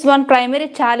this, it is one primary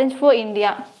challenge for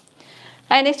India.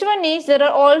 And next one is there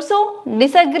are also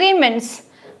disagreements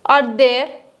are there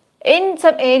in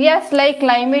some areas like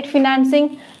climate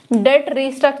financing, debt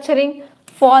restructuring,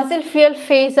 fossil fuel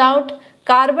phase out,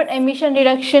 carbon emission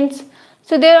reductions.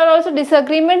 So there are also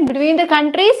disagreements between the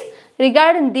countries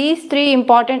regarding these three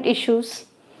important issues.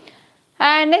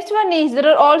 And next one is there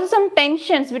are also some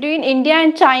tensions between India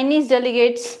and Chinese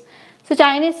delegates. So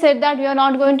Chinese said that we are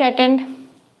not going to attend,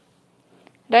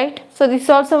 right? So this is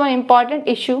also one important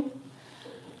issue.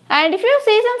 And if you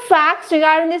see some facts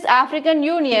regarding this African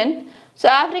Union, so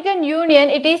African Union,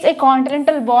 it is a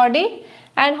continental body,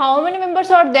 and how many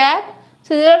members are there?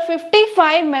 So there are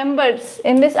 55 members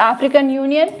in this African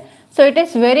Union. So it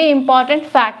is very important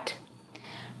fact.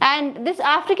 And this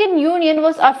African Union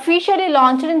was officially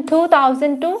launched in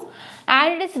 2002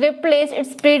 and it is replaced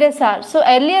its predecessor. So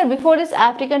earlier before this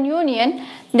African Union,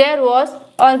 there was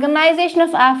Organization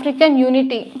of African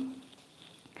Unity.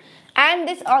 And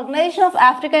this Organization of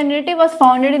African Unity was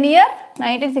founded in the year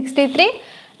 1963,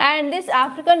 and this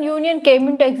African Union came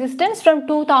into existence from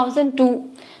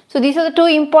 2002. So these are the two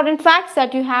important facts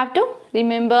that you have to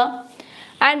remember.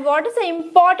 And what is the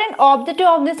important objective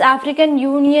of this African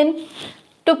Union?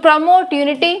 To promote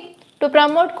unity, to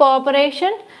promote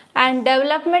cooperation and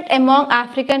development among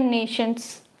African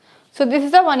nations. So this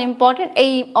is the one important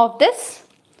aim of this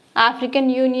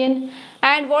African Union.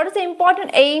 And what is the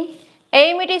important aim?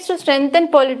 Aim it is to strengthen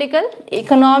political,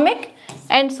 economic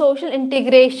and social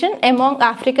integration among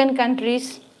African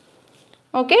countries.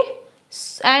 Okay.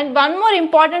 And one more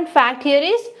important fact here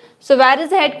is, so where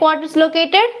is the headquarters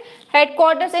located?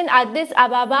 Headquarters in Addis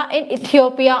Ababa in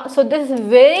Ethiopia. So this is a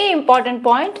very important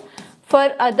point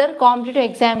for other competitive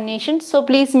examinations. So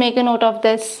please make a note of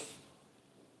this.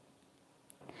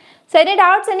 So any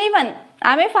doubts anyone?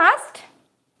 Am I fast?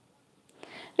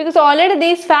 Because already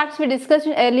these facts we discussed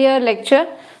in earlier lecture.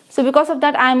 So because of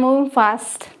that I am moving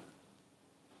fast.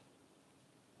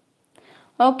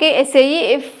 Okay,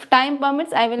 SAE, if time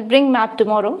permits, I will bring map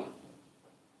tomorrow.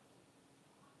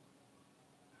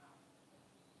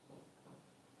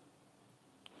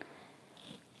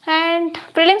 And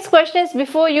prelims questions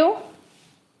before you.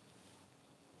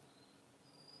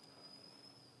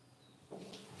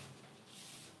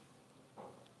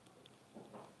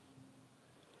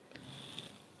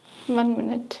 One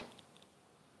minute.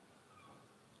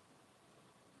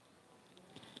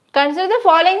 Consider the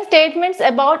following statements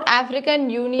about African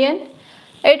Union.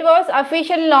 It was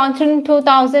officially launched in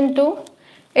 2002.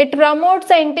 It promotes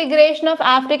the integration of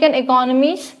African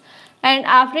economies, and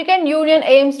African Union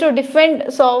aims to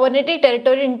defend sovereignty,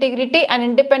 territorial integrity and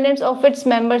independence of its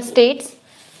member states.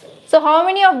 So how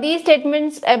many of these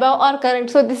statements above are correct?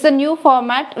 So this is a new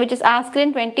format which is asked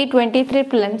in 2023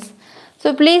 prelims.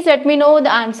 So please let me know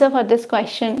the answer for this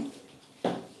question.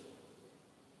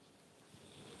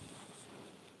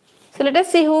 So let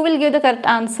us see who will give the correct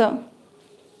answer.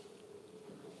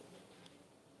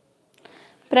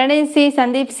 Pranay C,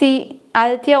 Sandeep C,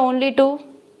 Aditya only 2,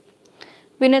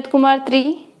 Vinod Kumar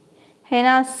 3,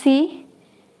 Hena C,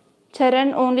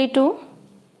 Charan only 2,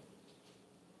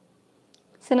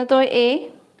 Sinatoy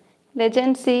A,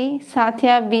 Legend C,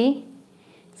 Satya B,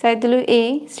 Saidulu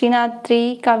A, Srinath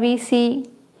 3, Kavi C,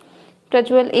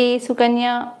 Prajwal A,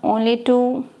 Sukanya only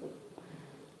 2,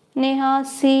 Neha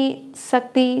C,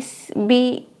 Sakti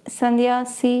B, Sandhya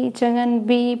C, Jagan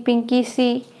B, Pinky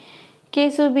C,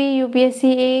 Kesu B, UPSC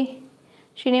A,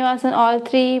 Srinivasan all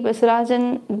 3,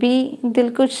 Basurajan B,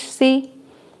 Dilkush C,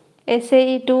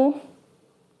 SAE 2.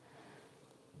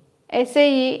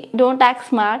 SAE, don't act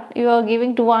smart. You are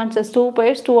giving 2 answers, 2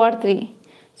 pairs, 2 or 3.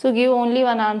 So give only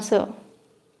 1 answer.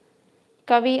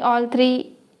 Kavi all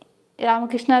 3,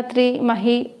 Ramakrishna 3,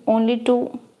 Mahi only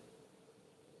 2.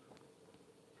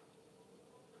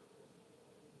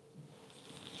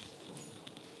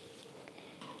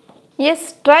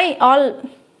 Yes, try all.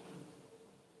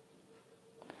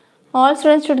 All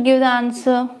students should give the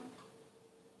answer.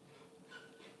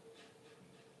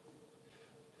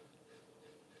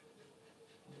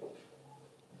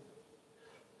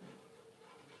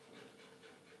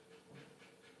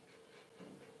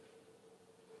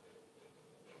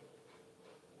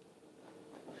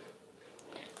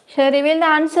 Shall I reveal the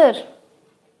answer?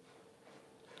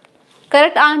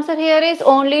 Correct answer here is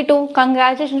only 2.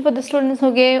 Congratulations for the students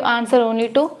who gave answer only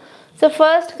 2. So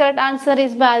first correct answer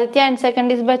is by Aditya and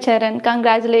second is by Charan.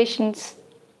 Congratulations.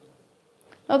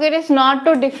 Okay, it is not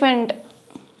to defend.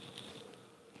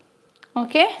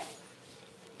 Okay.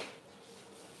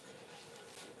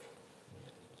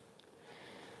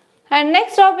 And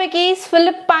next topic is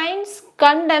Philippines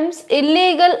condemns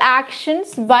illegal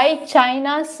actions by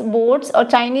China's boats or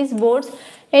Chinese boats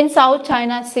in South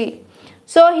China Sea.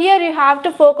 So here you have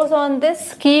to focus on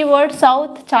this keyword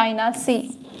South China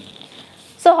Sea.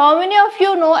 So how many of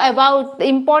you know about the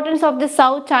importance of the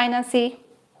South China Sea?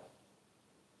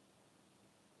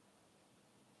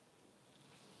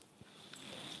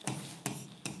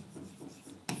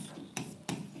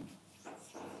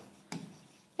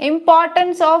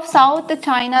 Importance of South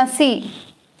China Sea.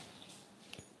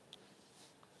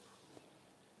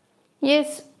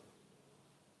 Yes,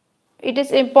 it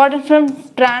is important from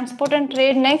transport and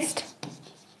trade. Next.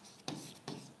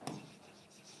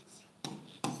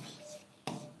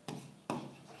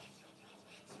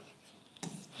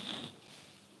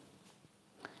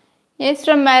 Yes,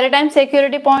 from maritime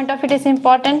security point of view, it is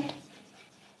important.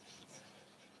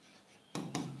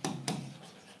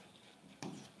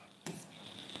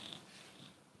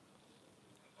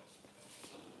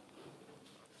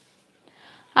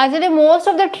 Actually, most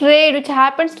of the trade which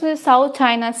happens to the South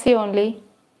China Sea only.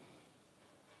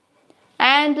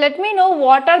 And let me know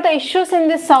what are the issues in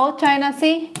the South China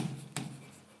Sea.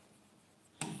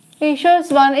 Issues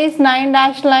 1 is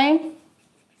 9-dash line.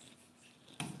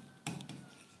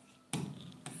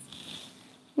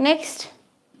 Next.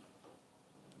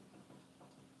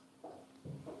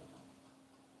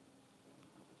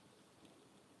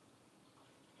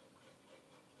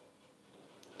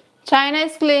 China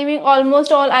is claiming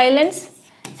almost all islands.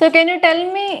 So can you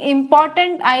tell me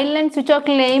important islands which are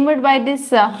claimed by this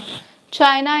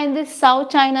China in this South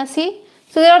China Sea?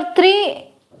 So there are 3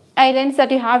 islands that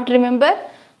you have to remember.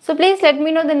 So please let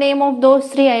me know the name of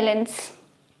those 3 islands.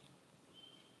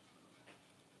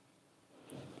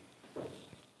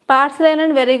 Parcel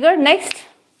Island, very good. Next.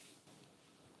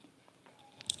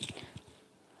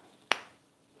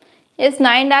 Yes,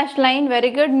 9-dash line,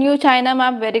 very good. New China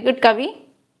map, very good, Kavi.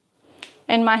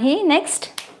 And Mahi,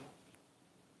 next.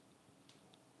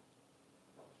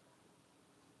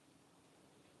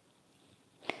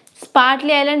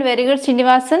 Spratly Island, very good,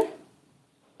 Srinivasan.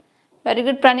 Very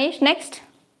good, Pranish. Next.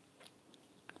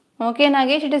 Okay,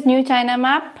 Nagesh, it is New China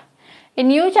map. In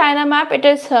New China map, it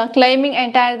is claiming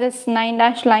entire this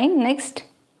 9-dash line. Next.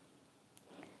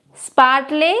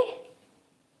 Spratly.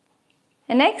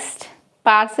 Next.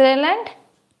 Parcel Island.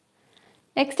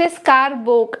 Next is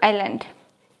Carbok Island.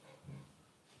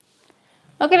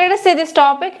 Okay, let us see this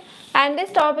topic. And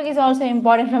this topic is also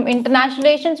important from international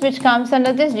relations, which comes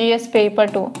under this GS paper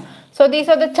too. So these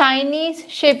are the Chinese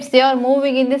ships. They are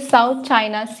moving in the South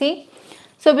China Sea.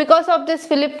 So because of this,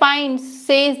 Philippines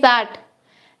says that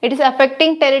it is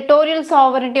affecting territorial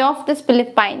sovereignty of this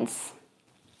Philippines.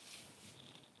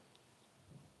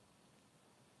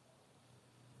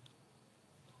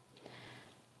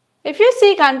 If you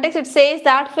see context, it says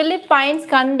that Philippines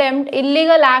condemned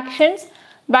illegal actions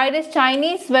by these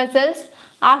Chinese vessels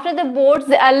after the boats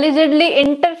they allegedly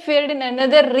interfered in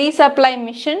another resupply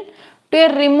mission to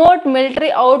a remote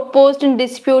military outpost in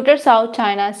disputed South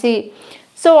China Sea.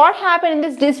 So what happened in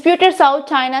this disputed South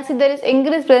China Sea? There is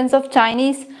increased presence of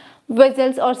Chinese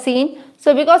vessels are seen.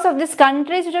 So because of these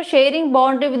countries which are sharing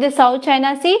boundary with the South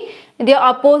China Sea, they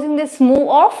are opposing this move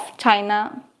of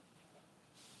China.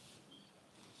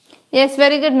 Yes,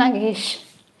 very good, Nagesh.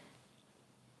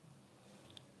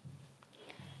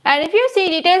 And if you see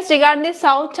details regarding the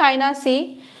South China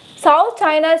Sea, South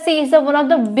China Sea is one of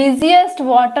the busiest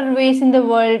waterways in the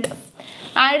world,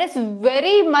 and it is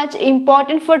very much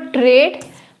important for trade,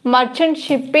 merchant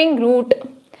shipping route.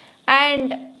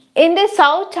 And in the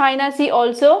South China Sea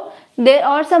also, there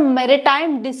are some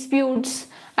maritime disputes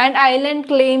and island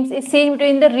claims is seen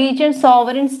between the region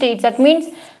sovereign states. That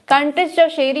means countries are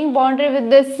sharing boundary with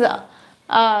this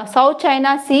South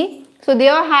China Sea, so they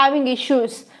are having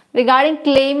issues regarding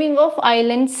claiming of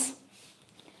islands.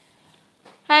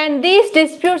 And these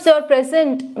disputes are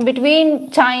present between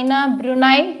China,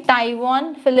 Brunei,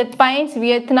 Taiwan, Philippines,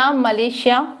 Vietnam,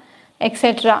 Malaysia,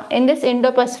 etc. in this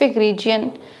Indo-Pacific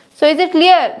region. So is it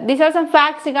clear? These are some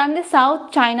facts regarding the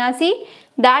South China Sea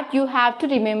that you have to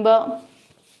remember.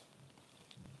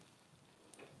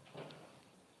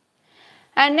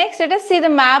 And next let us see the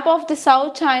map of the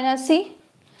South China Sea.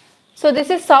 So this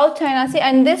is South China Sea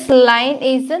and this line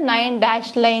is the 9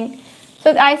 dash line.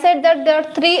 So I said that there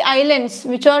are 3 islands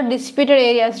which are disputed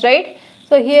areas, right?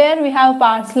 So here we have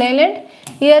Parsley Island,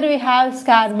 here we have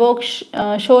Scarborough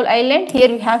Shoal Island, here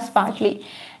we have Spratly.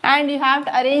 And you have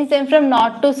to arrange them from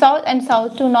north to south and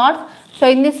south to north. So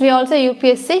in this way also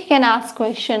UPSC can ask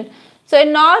question. So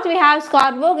in north we have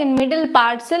Scarborough, in middle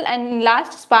Parcel and in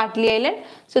last Spratly Island.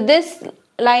 So this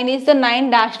line is the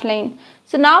 9 dash line.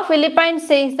 So now Philippines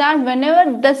says that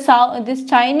whenever this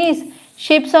Chinese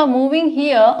ships are moving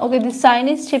here, okay, these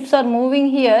Chinese ships are moving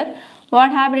here,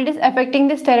 what happened? It is affecting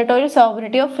this territorial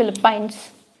sovereignty of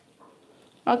Philippines.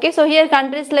 Okay, so here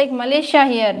countries like Malaysia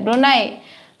here, Brunei,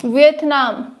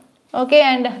 Vietnam, okay,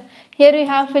 and here we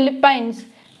have Philippines,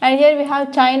 and here we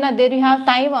have China, there we have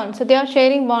Taiwan. So they are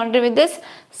sharing boundary with this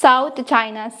South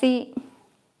China Sea.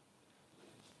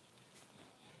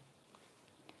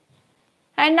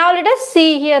 And now let us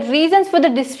see here reasons for the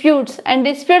disputes and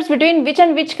disputes between which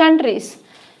and which countries.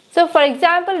 So for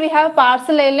example, we have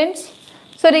Parcel Islands.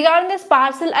 So regarding this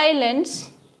Parcel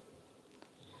Islands,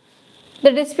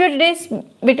 the dispute is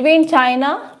between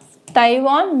China,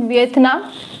 Taiwan,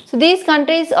 Vietnam. So these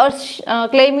countries are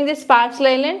claiming this Parcel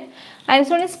Island. And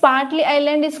this one is Spratly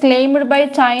Island is claimed by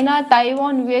China,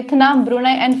 Taiwan, Vietnam,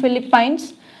 Brunei and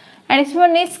Philippines. And this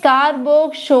one is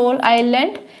Scarborough Shoal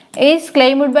Island is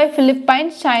claimed by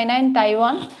Philippines, China and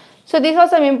Taiwan. So these are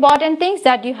some important things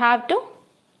that you have to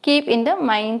keep in the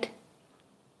mind.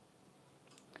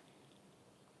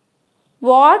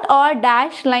 What are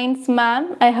dash lines,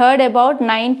 ma'am? I heard about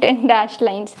 9-10 dash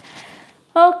lines.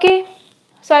 Okay,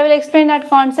 so I will explain that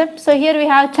concept. So here we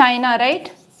have China,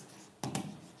 right?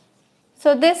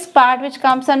 So this part which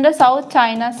comes under South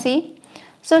China Sea.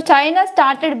 So China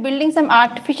started building some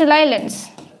artificial islands.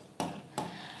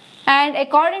 And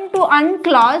according to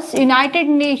UNCLOS, United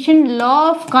Nations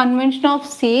Law of Convention of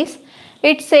Seas,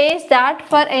 it says that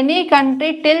for any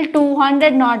country till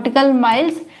 200 nautical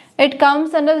miles, it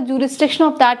comes under the jurisdiction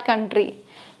of that country.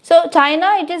 So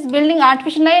China, it is building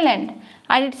artificial island,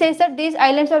 and it says that these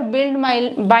islands are built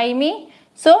by me.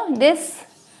 So this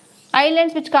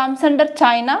islands which comes under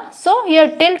China. So here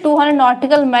till 200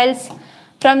 nautical miles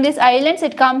from these islands,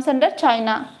 it comes under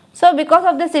China. So because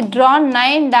of this, it drawn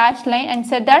 9 dash line and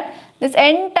said that this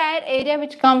entire area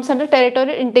which comes under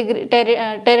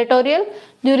territorial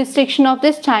jurisdiction of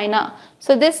this China.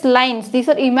 So these lines, these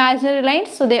are imaginary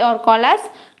lines, so they are called as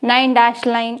 9 dash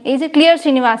line. Is it clear,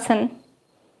 Srinivasan?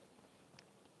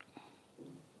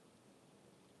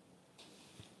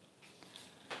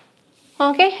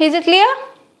 Okay, is it clear?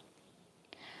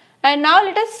 And now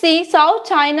let us see South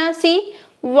China Sea,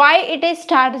 why it is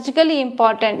strategically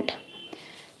important.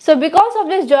 So because of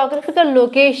this geographical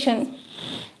location,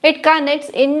 it connects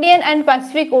Indian and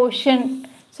Pacific Ocean.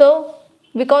 So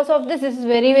because of this is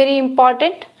very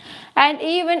important. And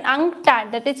even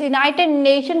UNCTAD, that is United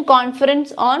Nations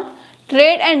Conference on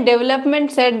Trade and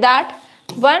Development, said that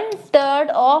 1/3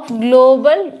 of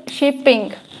global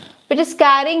shipping, which is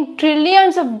carrying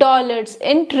trillions of dollars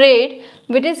in trade,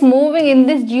 which is moving in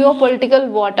this geopolitical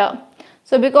water.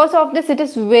 So because of this, it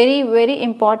is very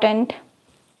important.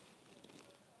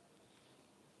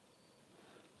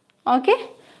 Okay,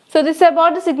 so this is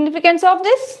about the significance of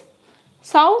this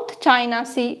South China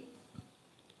Sea.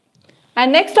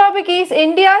 And next topic is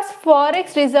India's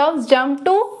forex reserves jumped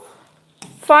to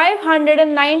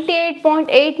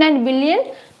 598.89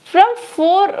 billion from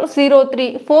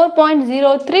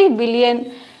 4.03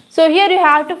 billion. So here you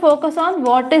have to focus on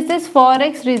what is this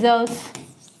forex reserves.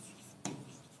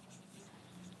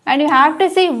 And you have to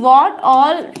see what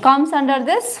all comes under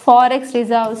this forex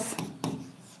reserves.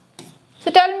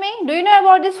 So tell me, do you know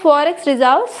about this forex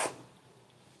reserves?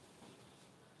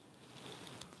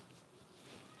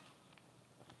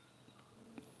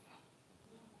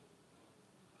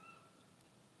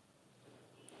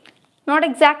 Not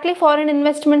exactly foreign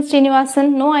investments,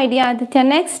 Srinivasan. No idea, Aditya.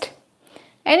 Next.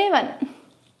 Anyone?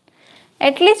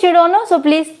 At least you don't know, so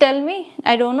please tell me.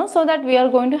 I don't know, so that we are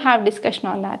going to have discussion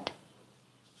on that.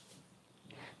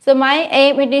 So my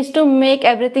aim it is to make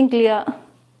everything clear.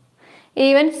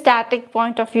 Even static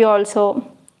point of view also.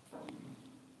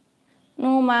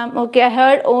 No ma'am. Okay, I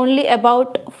heard only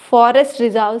about forest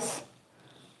reserves.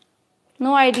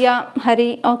 No idea,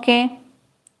 Hari. Okay.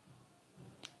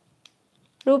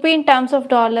 Rupee in terms of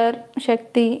dollar,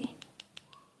 Shakti.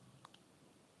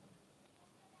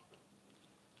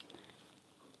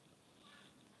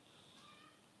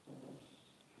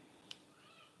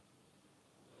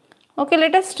 Okay,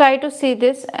 let us try to see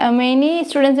this. Many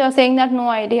students are saying that no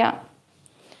idea.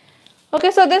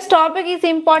 Okay, so this topic is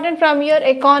important from your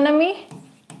economy,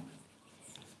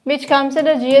 which comes in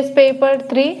the GS paper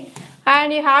 3.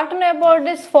 And you have to know about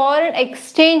this foreign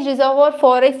exchange reserve or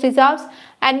forex reserves,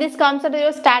 and this comes under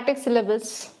your static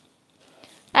syllabus.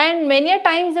 And many a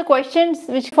times the questions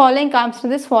which following comes to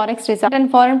this forex reserve and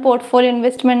foreign portfolio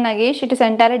investment, Nagesh, it is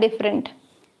entirely different.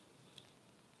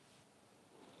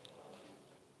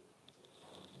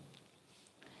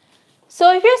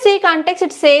 So if you see context,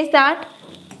 it says that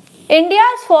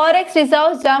India's forex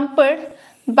reserves jumped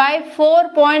by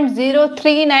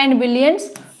 4.039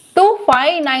 billions to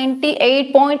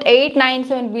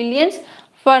 598.897 billions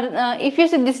for if you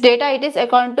see this data, it is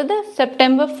according to the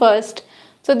September 1st.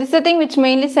 So this is the thing which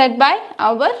mainly said by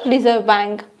our Reserve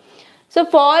Bank. So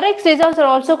forex reserves are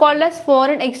also called as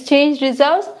foreign exchange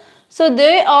reserves. So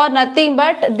they are nothing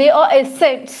but they are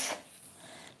assets.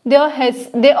 They are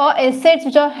assets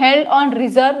which are held on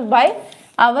reserve by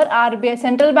our RBI.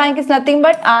 Central bank is nothing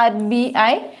but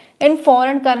RBI in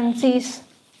foreign currencies.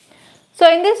 So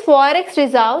in this forex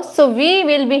reserves, so we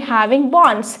will be having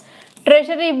bonds,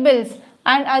 treasury bills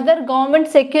and other government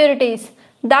securities.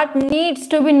 That needs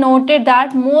to be noted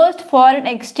that most foreign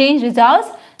exchange reserves,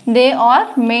 they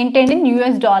are maintained in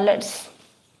US dollars.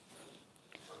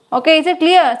 Okay, is it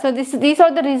clear? So these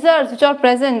are the reserves which are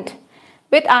present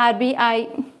with RBI.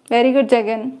 Very good,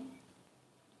 Jagan.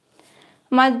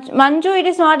 Manju, it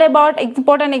is not about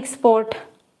import and export.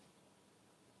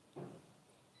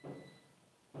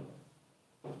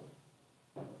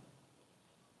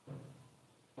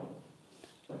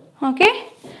 Okay,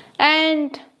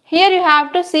 and here you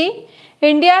have to see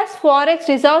India's forex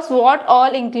reserves, what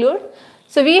all include.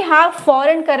 So we have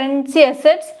foreign currency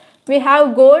assets, we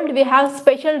have gold, we have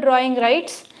special drawing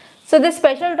rights. So the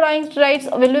special drawing rights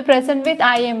will be present with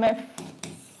IMF.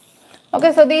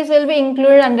 Okay, so these will be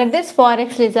included under this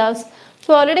forex reserves.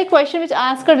 So already question which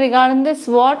asked regarding this,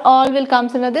 what all will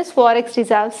comes under this forex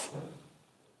reserves.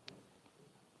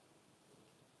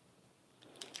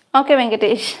 Okay,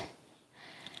 Venkatesh.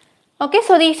 Okay,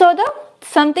 so these are the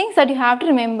some things that you have to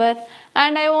remember,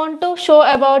 and I want to show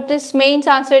about this mains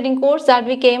answer writing course that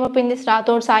we came up in this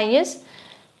Rathod's IS.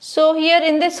 So here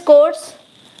in this course,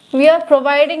 we are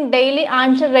providing daily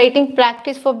answer writing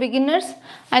practice for beginners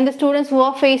and the students who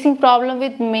are facing problem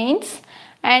with mains,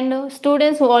 and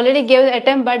students who already gave the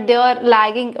attempt but they are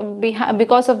lagging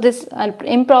because of this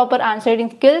improper answer writing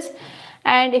skills.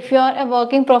 And if you are a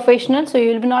working professional, so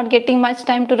you will be not getting much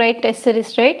time to write test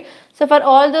series, right? So for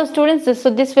all those students,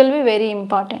 this will be very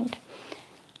important.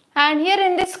 And here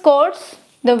in this course,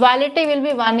 the validity will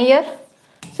be 1 year.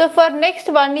 So for next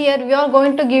 1 year, we are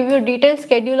going to give you detailed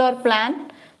schedule or plan.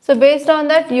 So based on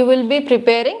that, you will be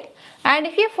preparing. And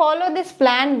if you follow this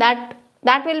plan, that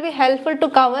will be helpful to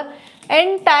cover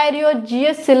entire your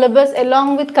GS syllabus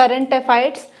along with current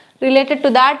affairs related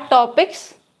to that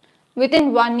topics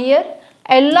within 1 year,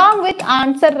 along with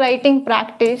answer writing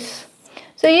practice.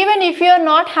 So even if you are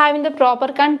not having the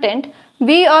proper content,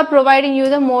 we are providing you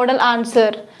the model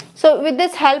answer. So with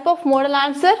this help of model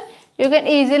answer, you can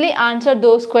easily answer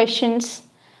those questions.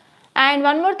 And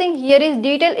one more thing here is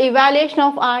detailed evaluation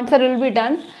of answer will be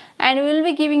done, and we will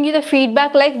be giving you the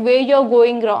feedback like where you are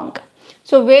going wrong,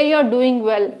 so where you are doing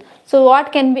well, so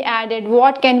what can be added,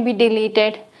 what can be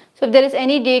deleted, so if there is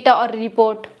any data or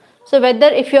report, so whether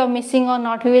if you are missing or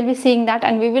not, we will be seeing that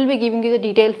and we will be giving you the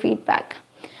detailed feedback.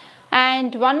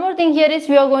 And one more thing here is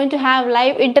we are going to have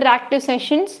live interactive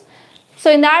sessions.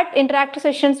 So in that interactive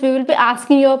sessions, we will be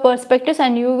asking your perspectives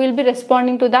and you will be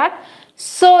responding to that,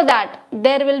 so that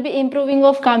there will be improving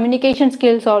of communication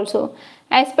skills also,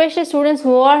 especially students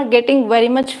who are getting very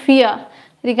much fear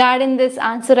regarding this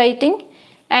answer writing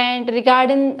and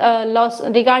regarding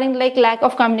like lack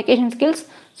of communication skills.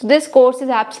 So this course is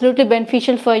absolutely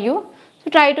beneficial for you. So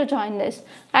try to join this.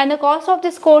 And the cost of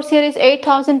this course here is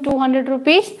 8,200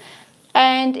 rupees.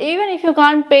 And even if you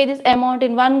can't pay this amount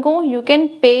in one go, you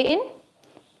can pay in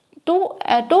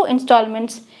two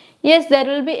installments. Yes, there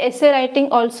will be essay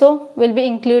writing also will be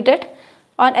included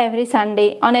on every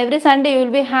Sunday. On every Sunday you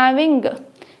will be having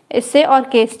essay or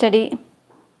case study.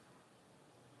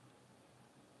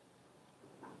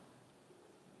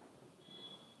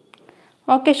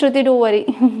 Okay, Shruti, don't worry.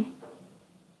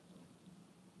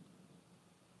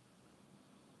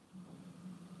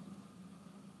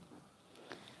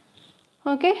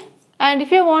 Okay, and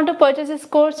if you want to purchase this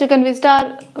course, you can visit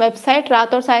our website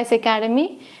Rathod Science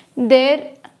Academy.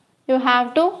 There you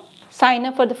have to sign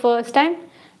up for the first time,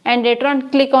 and later on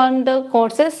click on the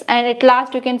courses, and at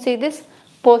last you can see this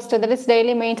poster, that is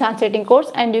daily main translating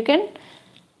course, and you can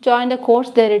join the course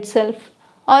there itself.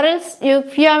 Or else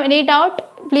if you have any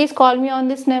doubt, please call me on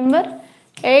this number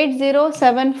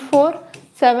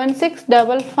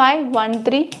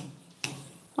 8074765513.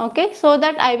 Okay, so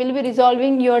that I will be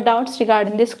resolving your doubts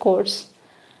regarding this course.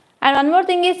 And one more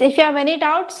thing is, if you have any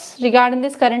doubts regarding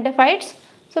this current affairs,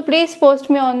 so please post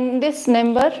me on this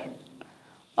number,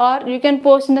 or you can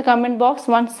post in the comment box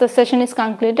once the session is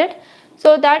concluded,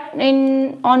 so that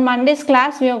on Monday's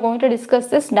class we are going to discuss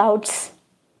this doubts.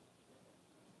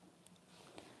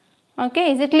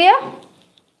 Okay, is it clear?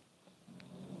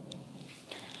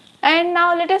 And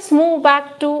now let us move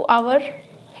back to our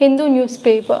Hindu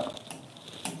newspaper.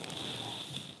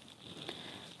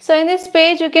 So in this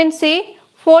page you can see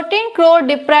 14 crore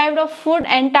deprived of food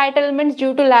entitlements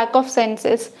due to lack of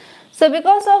census. So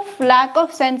because of lack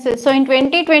of census, so in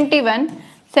 2021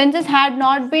 census had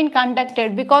not been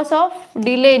conducted because of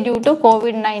delay due to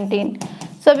COVID-19.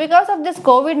 So because of this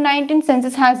COVID-19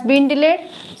 census has been delayed.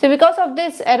 So because of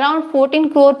this, around 14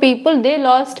 crore people, they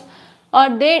lost or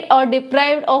they are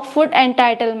deprived of food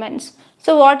entitlements.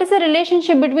 So what is the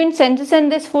relationship between census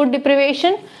and this food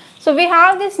deprivation? So we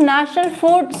have this National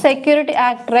Food Security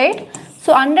Act, right?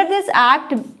 So under this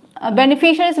act,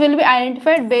 beneficiaries will be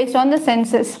identified based on the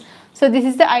census. So this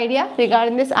is the idea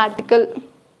regarding this article.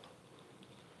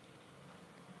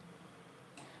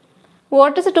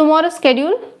 What is the tomorrow's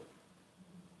schedule?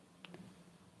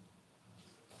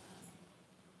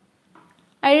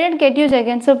 I didn't get you,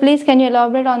 Jagan, so please can you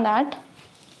elaborate on that?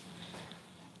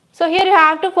 So here you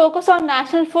have to focus on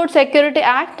National Food Security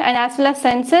Act and as well as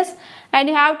census, and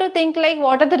you have to think like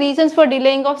what are the reasons for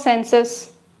delaying of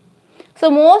census. So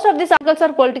most of these articles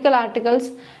are political articles,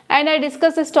 and I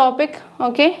discussed this topic,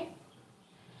 okay.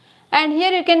 And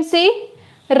here you can see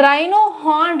rhino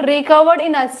horn recovered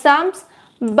in Assam's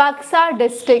Baksa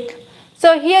district.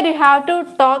 So here you have to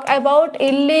talk about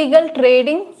illegal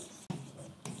trading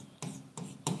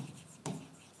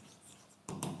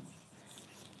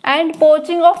and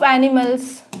poaching of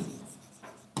animals.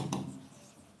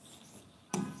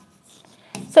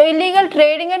 So illegal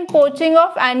trading and poaching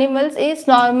of animals is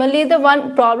normally the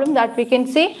one problem that we can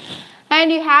see,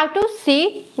 and you have to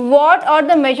see what are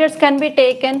the measures can be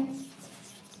taken.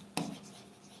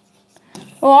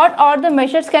 What are the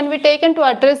measures can be taken to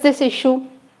address this issue?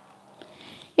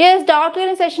 Yes, doubt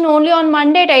clearing session only on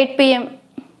Monday at 8 p.m.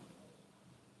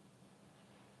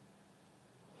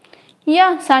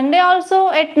 Yeah, Sunday also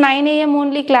at 9 a.m.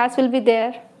 only class will be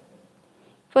there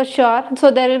for sure.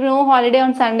 So there will be no holiday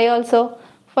on Sunday also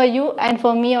for you and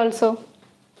for me also.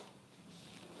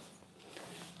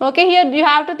 Okay, here you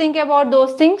have to think about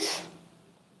those things.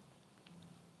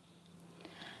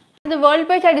 In the world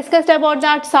page I discussed about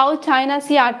that South China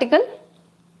Sea article.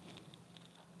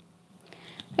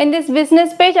 In this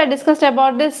business page I discussed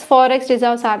about this forex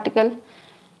reserves article.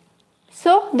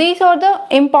 So these are the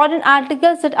important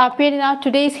articles that appeared in our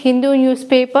today's Hindu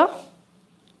newspaper.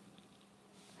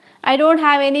 I don't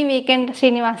have any weekend,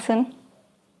 Srinivasan.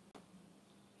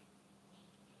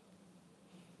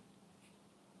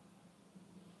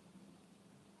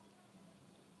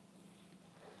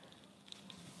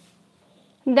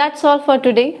 That's all for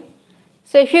today.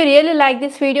 So if you really like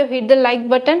this video, hit the like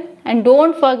button and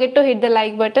don't forget to hit the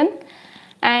like button.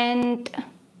 And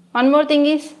one more thing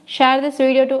is, share this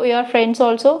video to your friends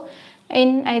also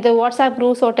in either WhatsApp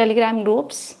groups or Telegram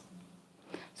groups,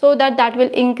 so that will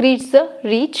increase the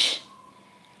reach.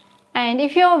 And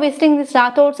if you are visiting this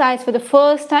Rathod Science for the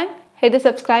first time, hit the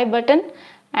subscribe button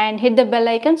and hit the bell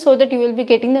icon so that you will be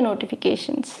getting the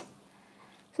notifications.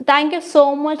 So thank you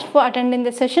so much for attending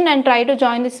the session, and try to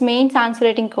join this main answer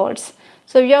writing course.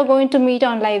 So we are going to meet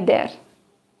on live there.